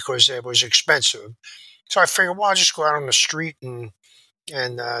limo because it was expensive. So I figured, well, I'll just go out on the street and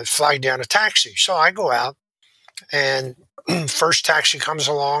flag down a taxi. So I go out, and first taxi comes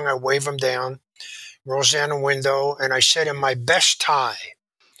along. I wave him down, rolls down the window, and I said in my best Thai,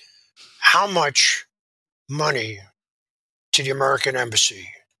 how much money to the American embassy?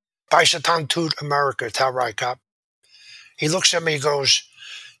 Paisa Tan Tut America, Tao Rai Kap. He looks at me, goes,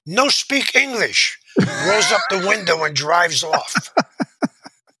 no speak English. Rolls up the window and drives off.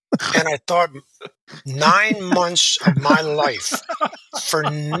 And I thought, 9 months of my life for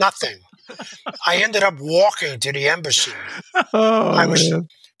nothing. I ended up walking to the embassy.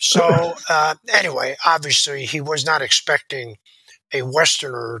 Anyway, obviously he was not expecting a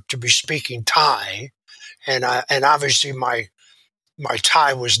Westerner to be speaking Thai, and obviously my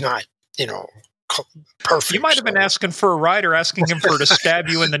Thai was not, perfect. You might have been asking for a ride or asking him to stab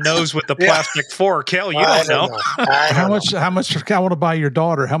you in the nose with the plastic fork. Hell, you don't know. How much? I want to buy your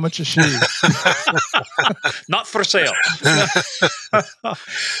daughter. How much is she? Not for sale.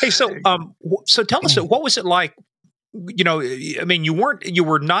 Hey, so tell us, what was it like? I mean, you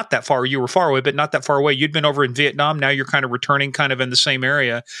were not that far. You were far away, but not that far away. You'd been over in Vietnam. Now you're kind of returning, kind of in the same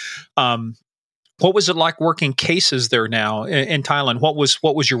area. What was it like working cases there now in Thailand? What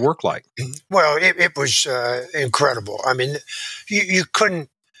was your work like? Well, it was incredible. I mean, you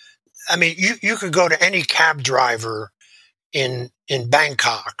couldn't. I mean, you could go to any cab driver in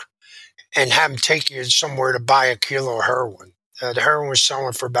Bangkok and have him take you somewhere to buy a kilo of heroin. The heroin was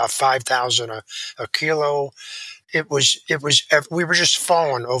selling for about 5,000 a kilo. It was. We were just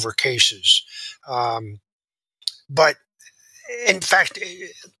falling over cases, but in fact.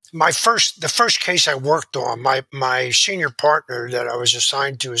 The first case I worked on, my senior partner that I was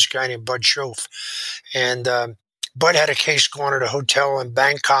assigned to is a guy named Bud Schoaf. And Bud had a case going at a hotel in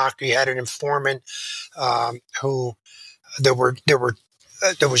Bangkok. He had an informant who there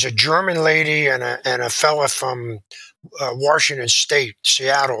was a German lady and a fella from Washington State,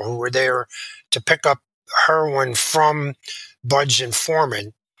 Seattle, who were there to pick up heroin from Bud's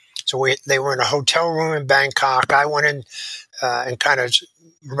informant. So they were in a hotel room in Bangkok. I went in and kind of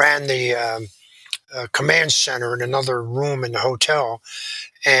ran the command center in another room in the hotel.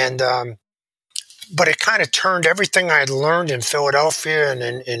 And but it kind of turned everything I had learned in Philadelphia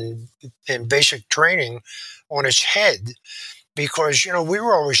and in basic training on its head, because, we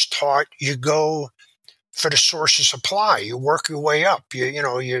were always taught you go for the source of supply. You work your way up.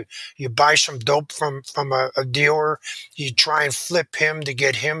 You buy some dope from a dealer. You try and flip him to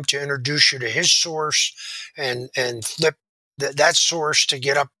get him to introduce you to his source, and flip that source to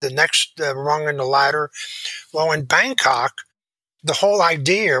get up the next rung in the ladder. Well, in Bangkok, the whole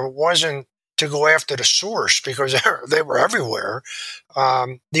idea wasn't to go after the source, because they were everywhere.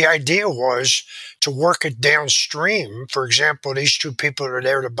 The idea was to work it downstream. For example, these two people are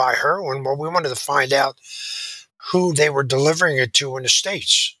there to buy heroin. Well, we wanted to find out who they were delivering it to in the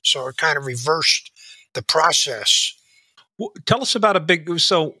States. So it kind of reversed the process. Well, tell us about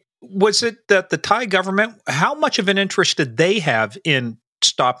so was it that the Thai government, how much of an interest did they have in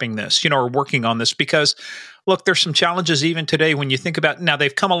stopping this, or working on this? Because look, there's some challenges even today when you think about, now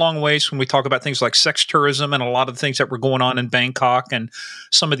they've come a long ways when we talk about things like sex tourism and a lot of the things that were going on in Bangkok and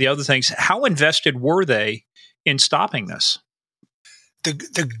some of the other things. How invested were they in stopping this?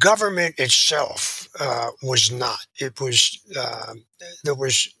 The government itself was not. It was there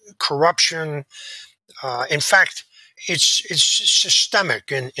was corruption. In fact, it's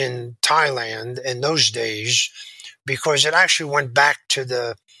systemic in Thailand in those days, because it actually went back to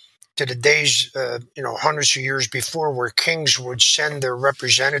the days, hundreds of years before, where kings would send their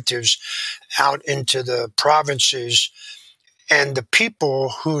representatives out into the provinces, and the people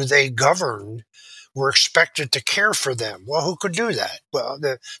who they governed were expected to care for them. Well, who could do that? Well,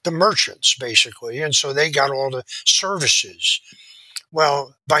 the merchants, basically. And so they got all the services.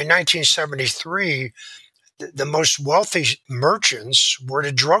 Well, by 1973, the most wealthy merchants were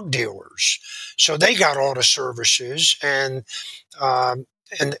the drug dealers. So they got all the services, and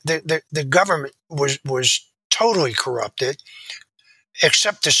the government was totally corrupted,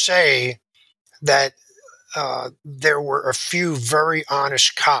 except to say that there were a few very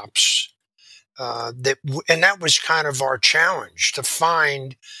honest cops. And that was kind of our challenge, to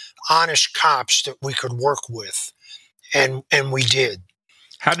find honest cops that we could work with, and we did.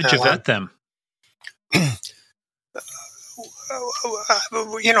 How did you vet them?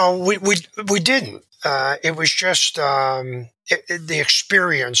 We didn't. It was just the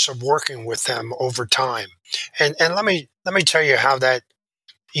experience of working with them over time, and let me tell you how that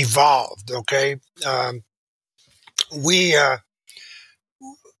evolved. Okay,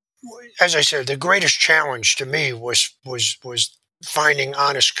 as I said, the greatest challenge to me was finding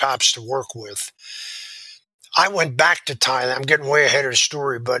honest cops to work with. I went back to Thailand. I'm getting way ahead of the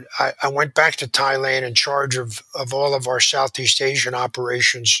story, but I went back to Thailand in charge of all of our Southeast Asian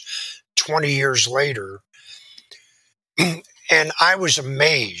operations 20 years later. And I was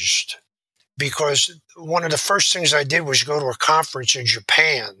amazed, because one of the first things I did was go to a conference in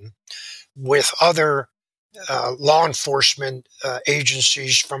Japan with other law enforcement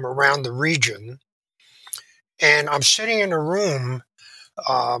agencies from around the region. And I'm sitting in a room,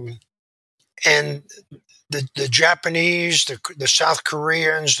 and the Japanese, the South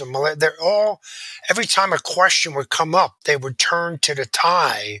Koreans, the Malay, they're all, every time a question would come up, they would turn to the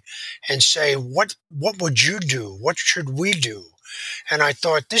Thai and say, what would you do? What should we do? And I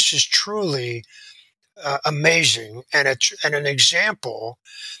thought, this is truly amazing, and an example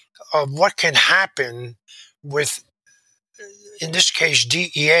of what can happen with, in this case,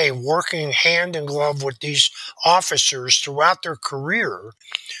 DEA, working hand in glove with these officers throughout their career.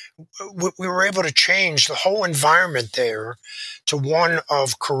 We were able to change the whole environment there to one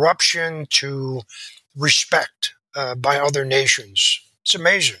of corruption to respect by other nations. It's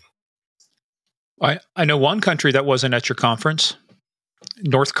amazing. I know one country that wasn't at your conference,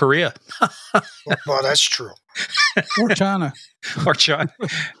 North Korea. Well, that's true. Or China. Or China.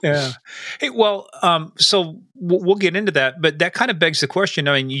 Yeah. Hey, well, so we'll get into that, but that kind of begs the question.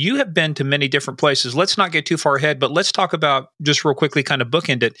 I mean, you have been to many different places. Let's not get too far ahead, but let's talk about, just real quickly, kind of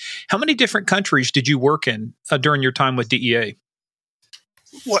bookend it. How many different countries did you work in during your time with DEA?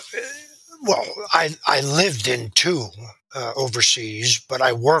 Well, I lived in two overseas, but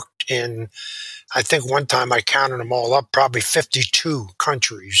I worked in, I think one time I counted them all up, probably 52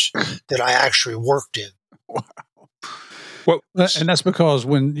 countries that I actually worked in. Wow. Well, and that's because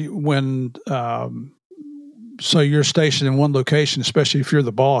when So you're stationed in one location, especially if you're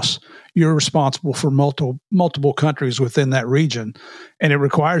the boss, you're responsible for multiple countries within that region. And it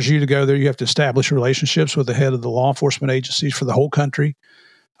requires you to go there. You have to establish relationships with the head of the law enforcement agencies for the whole country.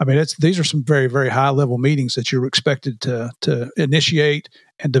 I mean, these are some very, very high level meetings that you're expected to initiate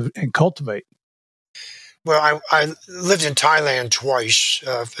and cultivate. Well, I lived in Thailand twice,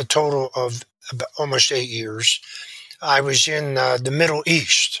 a total of about almost 8 years. I was in the Middle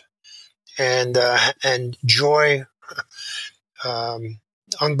East, and Joy,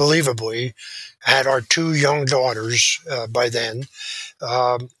 unbelievably, had our 2 young daughters by then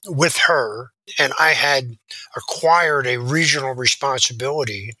with her, and I had acquired a regional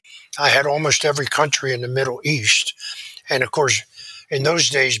responsibility. I had almost every country in the Middle East, and of course, in those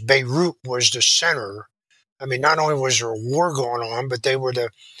days, Beirut was the center. I mean, not only was there a war going on, but they were the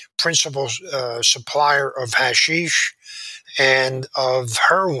principal supplier of hashish and of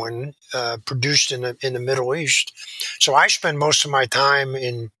heroin produced in the Middle East. So I spend most of my time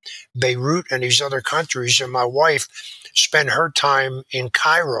in Beirut and these other countries, and my wife spent her time in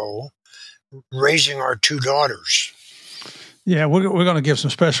Cairo raising our 2 daughters. Yeah, we're going to give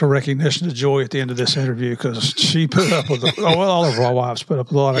some special recognition to Joy at the end of this interview because she put up with all of our wives put up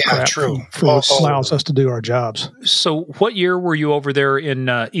with a lot of crap for what allows us to do our jobs. So, what year were you over there in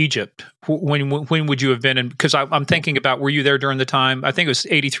Egypt? When would you have been? And because I'm thinking about, were you there during the time? I think it was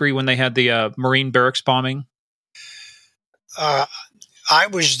 '83 when they had the Marine barracks bombing. I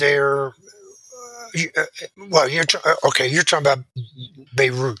was there. Well, you're talking about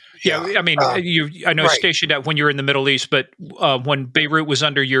Beirut. Yeah, I mean, I know right. Stationed out when you were in the Middle East, but when Beirut was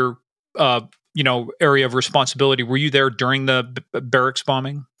under your, area of responsibility, were you there during the barracks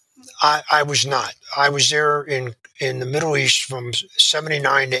bombing? I was not. I was there in the Middle East from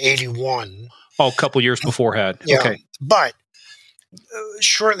 79 to 81. Oh, a couple years beforehand. Yeah, okay. But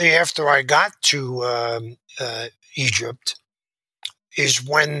shortly after I got to Egypt is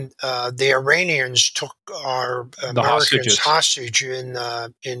when the Iranians took our Americans hostage in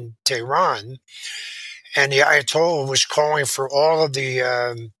Tehran, and the Ayatollah was calling for all of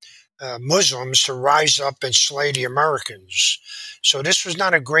the Muslims to rise up and slay the Americans. So this was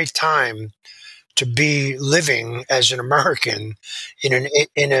not a great time to be living as an American in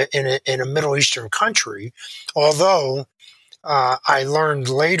a Middle Eastern country. Although I learned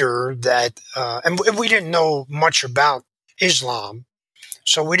later that, and we didn't know much about Islam.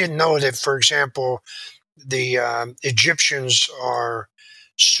 So we didn't know that, for example, the Egyptians are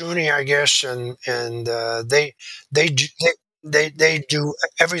Sunni, I guess, and they do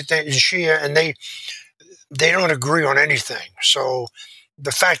everything in Shia, and they don't agree on anything. So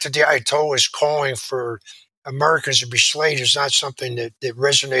the fact that the Ayatollah is calling for Americans to be slayed is not something that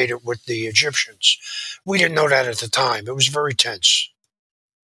resonated with the Egyptians. We didn't know that at the time. It was very tense.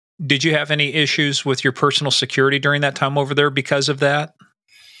 Did you have any issues with your personal security during that time over there because of that?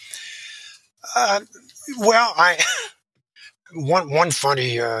 Well, one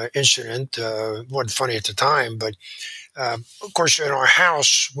funny incident, wasn't funny at the time, but of course, in our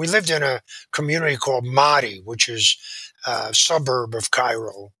house, we lived in a community called Madi, which is a suburb of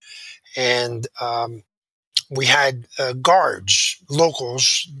Cairo. And we had guards,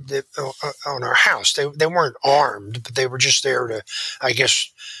 locals on our house. They weren't armed, but they were just there to, I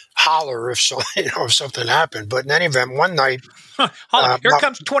guess, holler if something happened. But in any event, one night, here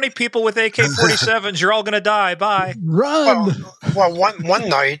comes 20 people with AK-47s. You're all going to die. Bye. Run. Well, one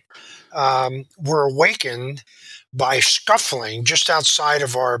night, we're awakened by scuffling just outside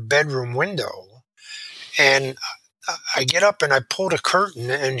of our bedroom window, and I get up and I pull the curtain,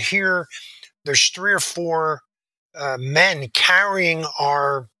 and here there's 3 or 4 men carrying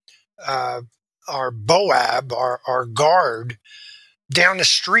our BOAB, our guard, down the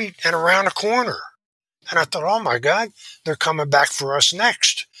street and around a corner. And I thought, oh my God, they're coming back for us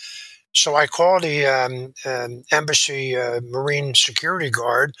next. So I called the embassy Marine security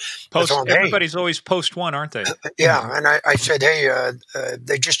guard. Everybody's always post 1, aren't they? Yeah, and I said, hey,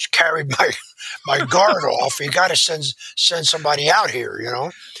 they just carried my guard off. You got to send somebody out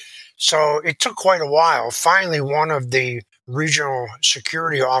here, So it took quite a while. Finally, one of the regional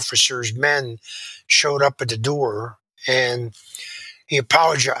security officers' men showed up at the door, and he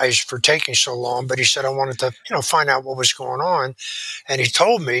apologized for taking so long, but he said, I wanted to, find out what was going on. And he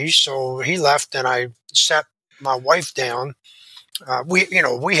told me, so he left, and I sat my wife down. We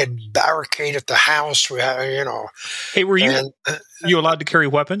had barricaded the house. We had, Hey, were you allowed to carry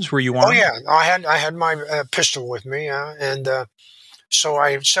weapons? Were you armed? Oh yeah, I had my pistol with me, and so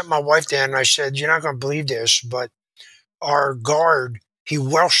I sat my wife down, and I said, you're not going to believe this, but our guard, he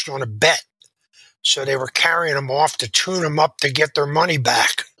welched on a bet. So they were carrying him off to tune him up to get their money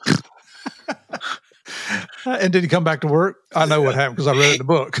back. And did he come back to work? I know what happened because I read it in the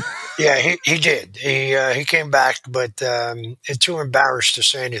book. Yeah, he did. He came back, but too embarrassed to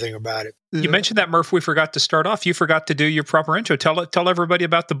say anything about it. You mentioned that, Murph. We forgot to start off. You forgot to do your proper intro. Tell everybody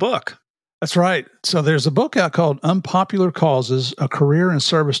about the book. That's right. So there's a book out called Unpopular Causes, A Career in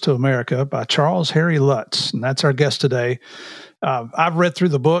Service to America by Charles Harry Lutz. And that's our guest today. I've read through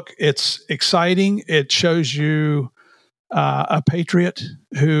the book. It's exciting. It shows you a patriot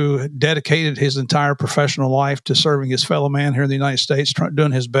who dedicated his entire professional life to serving his fellow man here in the United States,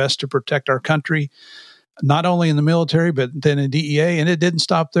 doing his best to protect our country, not only in the military, but then in DEA. And it didn't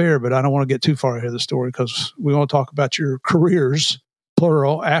stop there, but I don't want to get too far ahead of the story because we want to talk about your careers,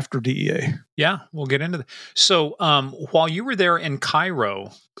 plural, after DEA. Yeah, we'll get into that. So while you were there in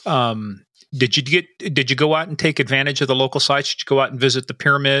Cairo, did you go out and take advantage of the local sites? Did you go out and visit the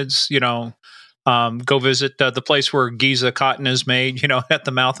pyramids? Go visit the place where Giza cotton is made, at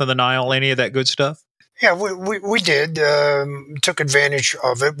the mouth of the Nile, any of that good stuff? Yeah, we did. Took advantage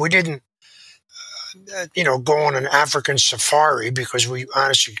of it. We didn't, go on an African safari because we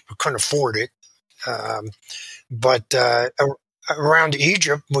honestly couldn't afford it. But around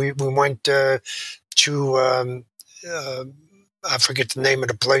Egypt, we went to, I forget the name of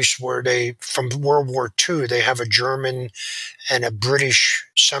the place where from World War II, they have a German and a British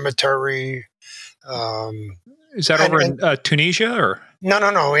cemetery. Is that over in Tunisia or?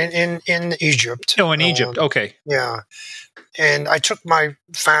 No, in Egypt. Oh, in Egypt. Okay. Yeah. And I took my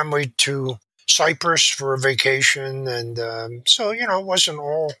family to Cyprus for a vacation. And so, it wasn't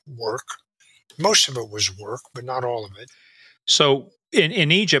all work. Most of it was work, but not all of it. So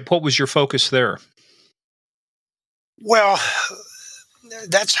in Egypt, what was your focus there? Well,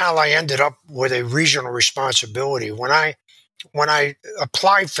 that's how I ended up with a regional responsibility. When I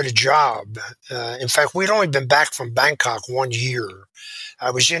applied for the job, in fact, we'd only been back from Bangkok 1 year. I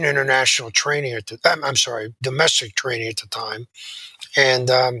was in international training domestic training at the time.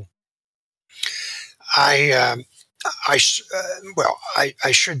 And I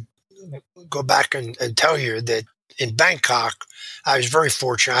should go back and tell you that in Bangkok, I was very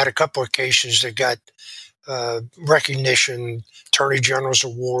fortunate. I had a couple of occasions that got recognition, Attorney General's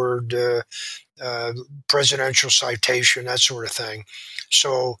Award, presidential citation, that sort of thing.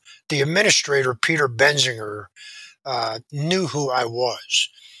 So the administrator, Peter Benzinger, knew who I was.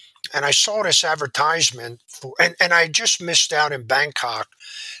 And I saw this advertisement and I just missed out in Bangkok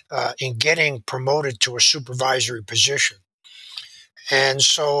in getting promoted to a supervisory position. And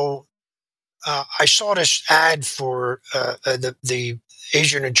so I saw this ad for the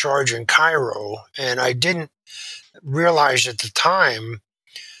agent in charge in Cairo, and I didn't realize at the time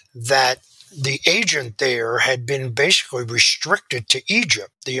that the agent there had been basically restricted to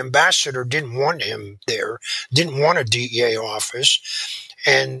Egypt. The ambassador didn't want him there, didn't want a DEA office,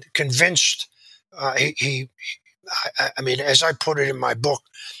 and convinced as I put it in my book,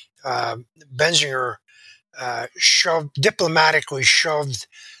 Benzinger diplomatically shoved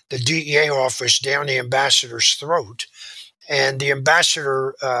the DEA office down the ambassador's throat. And the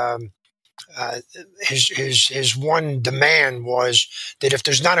ambassador, his one demand was that if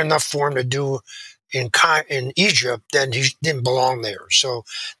there's not enough for him to do in Egypt, then he didn't belong there. So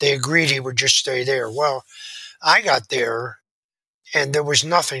they agreed he would just stay there. Well, I got there and there was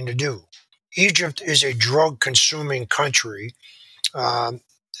nothing to do. Egypt is a drug-consuming country.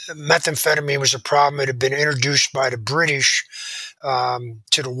 Methamphetamine was a problem. It had been introduced by the British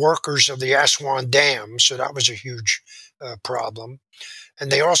to the workers of the Aswan Dam, so that was a huge problem.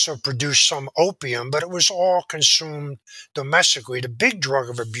 And they also produced some opium, but it was all consumed domestically. The big drug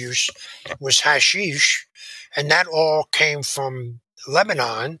of abuse was hashish, and that all came from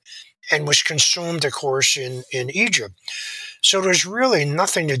Lebanon and was consumed, of course, in Egypt. So there's really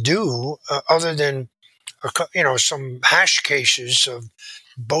nothing to do other than some hash cases of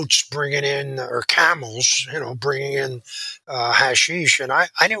boats bringing in, or camels, bringing in hashish. And I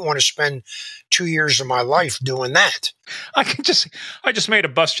didn't want to spend 2 years of my life doing that. I just made a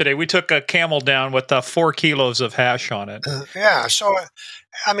bust today. We took a camel down with 4 kilos of hash on it. Yeah. So,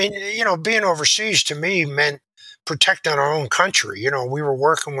 being overseas to me meant protecting our own country. We were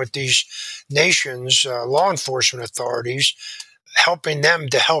working with these nations, law enforcement authorities, helping them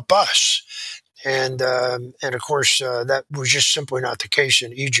to help us. And of course, that was just simply not the case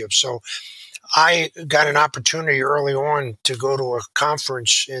in Egypt. So I got an opportunity early on to go to a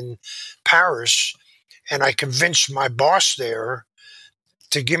conference in Paris, and I convinced my boss there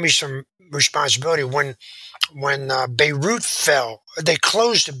to give me some responsibility. When Beirut fell, they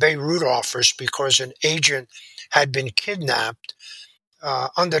closed the Beirut office because an agent had been kidnapped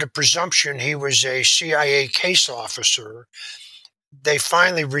under the presumption he was a CIA case officer. they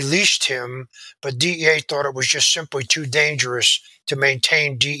finally released him, but DEA thought it was just simply too dangerous to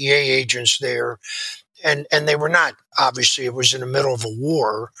maintain DEA agents there. And they were not, obviously, it was in the middle of a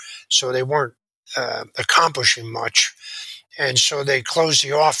war, so they weren't accomplishing much. And so they closed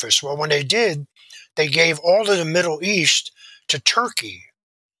the office. Well, when they did, they gave all of the Middle East to Turkey.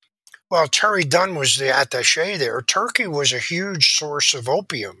 Well, Terry Dunn was the attaché there. Turkey was a huge source of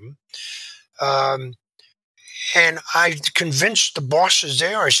opium. And I convinced the bosses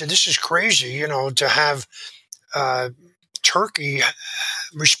there, I said, this is crazy, to have Turkey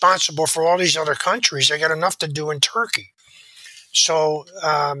responsible for all these other countries. They got enough to do in Turkey. So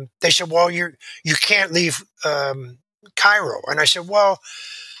they said, well, you can't leave Cairo. And I said, well,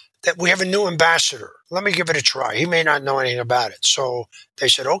 that we have a new ambassador. Let me give it a try. He may not know anything about it. So they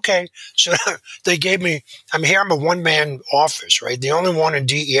said, okay. So they gave me, I'm a one-man office, right? The only one in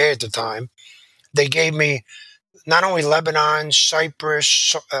DEA at the time. They gave me not only Lebanon,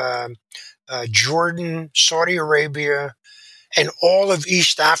 Cyprus, Jordan, Saudi Arabia, and all of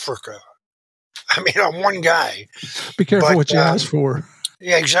East Africa. I mean, I'm one guy. Be careful what you ask for.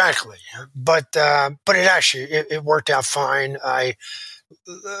 Yeah, exactly. But it actually it worked out fine. I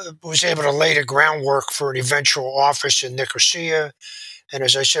was able to lay the groundwork for an eventual office in Nicosia, and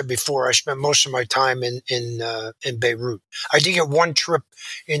as I said before, I spent most of my time in Beirut. I did get one trip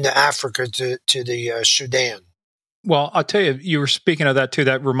into Africa to the Sudan. Well, I'll tell you, you were speaking of that too.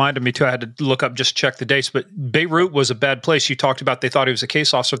 That reminded me too. I had to look up, just check the dates. But Beirut was a bad place. You talked about they thought he was a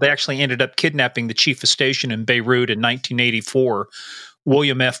case officer. They actually ended up kidnapping the chief of station in Beirut in 1984,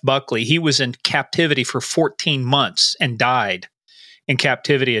 William F. Buckley. He was in captivity for 14 months and died in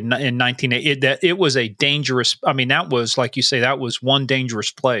captivity in 1980. It was a dangerous. I mean, that was, like you say, that was one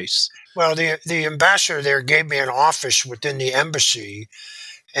dangerous place. Well, the ambassador there gave me an office within the embassy,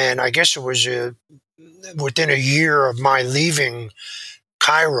 and I guess it was within a year of my leaving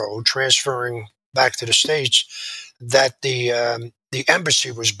Cairo, transferring back to the States, that the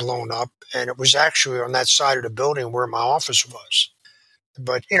embassy was blown up, and it was actually on that side of the building where my office was.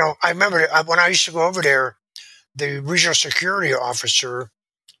 But I remember when I used to go over there, the regional security officer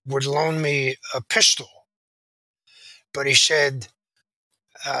would loan me a pistol, but he said,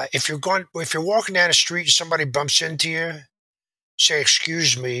 if you're walking down the street and somebody bumps into you, say,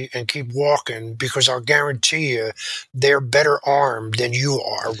 excuse me, and keep walking, because I'll guarantee you they're better armed than you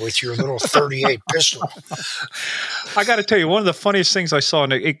are with your little 38 pistol. I got to tell you, one of the funniest things I saw,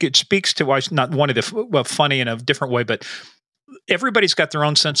 and it speaks to, not one of the, well, funny in a different way, but everybody's got their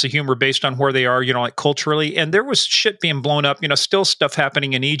own sense of humor based on where they are, like culturally. And there was shit being blown up, still stuff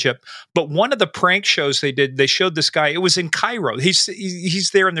happening in Egypt. But one of the prank shows they did, they showed this guy. It was in Cairo. He's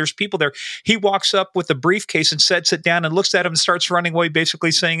there, and there's people there. He walks up with a briefcase and sets it down and looks at him and starts running away,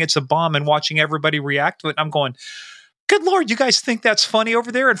 basically saying it's a bomb, and watching everybody react to it. And I'm going, good Lord, you guys think that's funny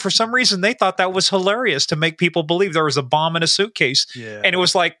over there? And for some reason, they thought that was hilarious to make people believe there was a bomb in a suitcase. Yeah. And it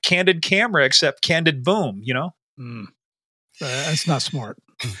was like Candid Camera, except Candid Boom, Mm. That's not smart.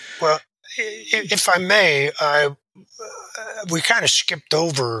 Well, if I may, we kind of skipped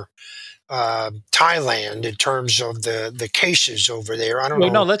over Thailand in terms of the cases over there. I don't know.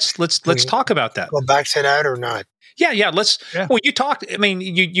 No, let's talk about that. Go back to that or not? Yeah. Well, you talked. I mean,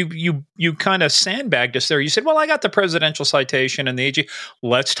 you kind of sandbagged us there. You said, "Well, I got the presidential citation and the AG."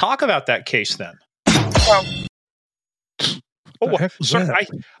 Let's talk about that case then. Well, sorry,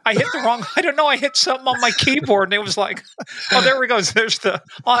 I hit the wrong. I don't know. I hit something on my keyboard, and it was like, "Oh, there we go." There's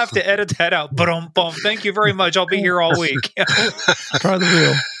I'll have to edit that out. Boom. Thank you very much. I'll be here all week. Try the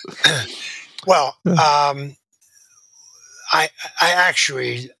wheel. Well, I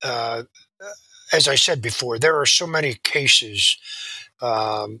actually, as I said before, there are so many cases.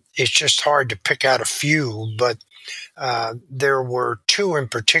 It's just hard to pick out a few, but there were two in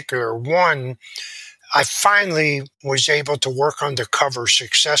particular. One, I finally was able to work undercover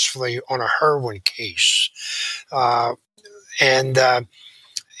successfully on a heroin case. And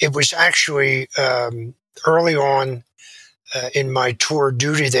it was actually early on in my tour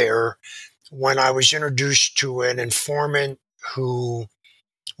duty there when I was introduced to an informant who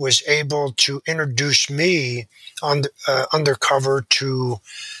was able to introduce me undercover to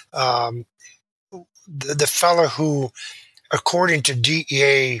the fellow who, according to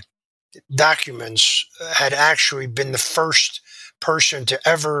DEA documents, had actually been the first person to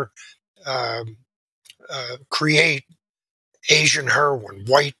ever create Asian heroin,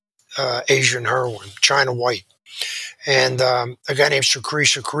 white Asian heroin, China white, and a guy named Sukri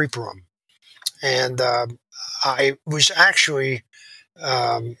Sukripuram. And I was actually,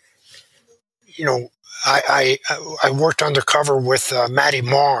 I worked undercover with Matty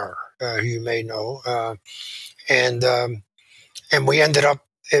Marr, who you may know, and and we ended up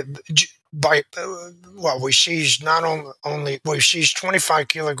we seized we seized 25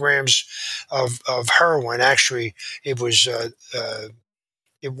 kilograms of heroin. Actually, it wasn't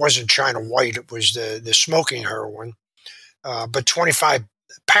China White. It was the smoking heroin. But 25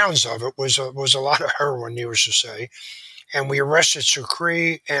 pounds of it was a lot of heroin, needless to say. And we arrested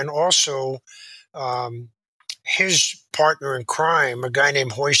Sucre and also his partner in crime, a guy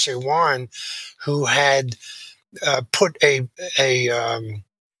named Hoise Wan, who had put a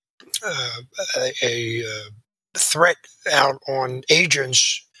threat out on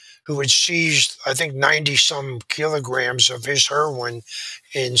agents who had seized, I think, 90 some kilograms of his heroin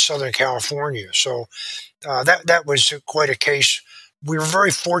in Southern California. So that was quite a case. We were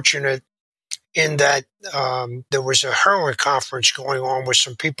very fortunate in that there was a heroin conference going on with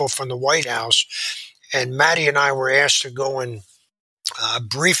some people from the White House, and Maddie and I were asked to go and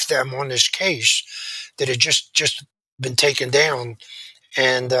brief them on this case that had just been taken down.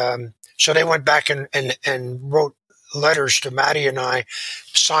 And so they went back and wrote letters to Maddie and I,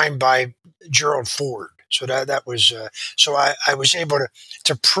 signed by Gerald Ford. So that was so I was able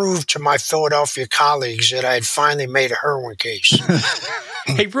to prove to my Philadelphia colleagues that I had finally made a heroin case.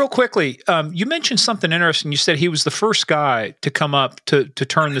 Hey, real quickly, you mentioned something interesting. You said he was the first guy to come up to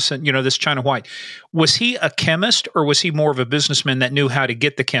turn this, this China White. Was he a chemist, or was he more of a businessman that knew how to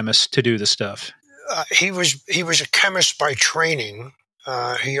get the chemists to do the stuff? He was a chemist by training.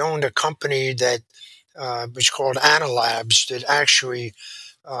 He owned a company that was called Analabs that actually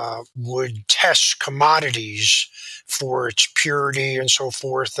would test commodities for its purity and so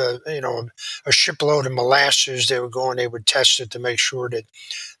forth. A shipload of molasses, they would go and they would test it to make sure that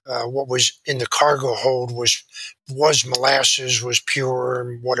what was in the cargo hold was molasses, was pure,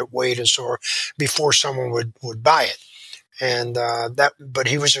 and what it weighed and so on, before someone would buy it. And but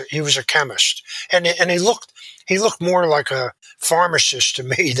he was a chemist, and he looked more like a pharmacist to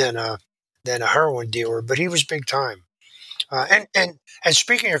me than a heroin dealer, but he was big time. And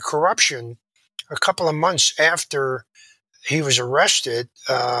speaking of corruption, a couple of months after he was arrested,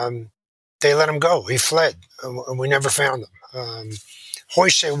 they let him go. He fled, and we never found him.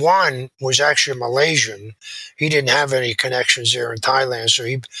 Hoise Wan was actually a Malaysian. He didn't have any connections there in Thailand, so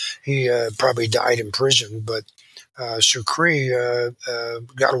he probably died in prison. But Sucre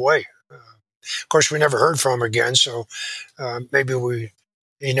got away. Of course, we never heard from him again, so maybe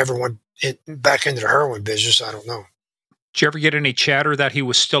he never went back into the heroin business. I don't know. Did you ever get any chatter that he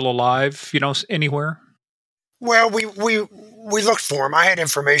was still alive, anywhere? Well, we looked for him. I had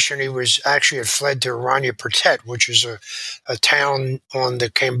information he had fled to Rania Pratet, which is a town on the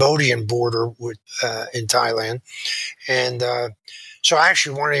Cambodian border in Thailand. And so I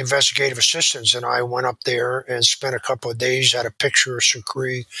actually wanted investigative assistance, and I went up there and spent a couple of days, had a picture of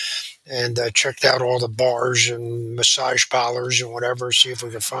Sucre, and checked out all the bars and massage parlors and whatever, see if we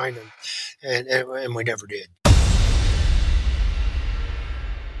could find him. And we never did.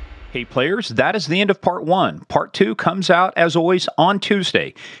 Hey players, that is the end of part 1. Part 2 comes out, as always, on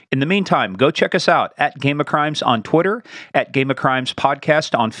Tuesday. In the meantime, go check us out at Game of Crimes on Twitter, at Game of Crimes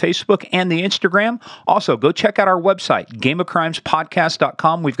Podcast on Facebook and the Instagram. Also, go check out our website,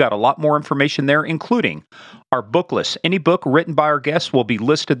 gameofcrimespodcast.com. We've got a lot more information there, including our book list. Any book written by our guests will be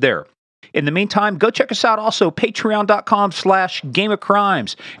listed there. In the meantime, go check us out also, patreon.com/Game of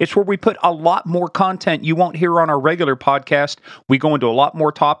Crimes. It's where we put a lot more content you won't hear on our regular podcast. We go into a lot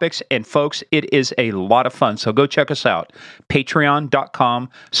more topics, and folks, it is a lot of fun. So go check us out,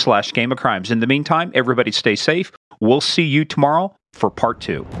 patreon.com/Game of Crimes. In the meantime, everybody stay safe. We'll see you tomorrow for part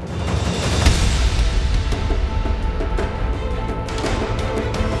 2.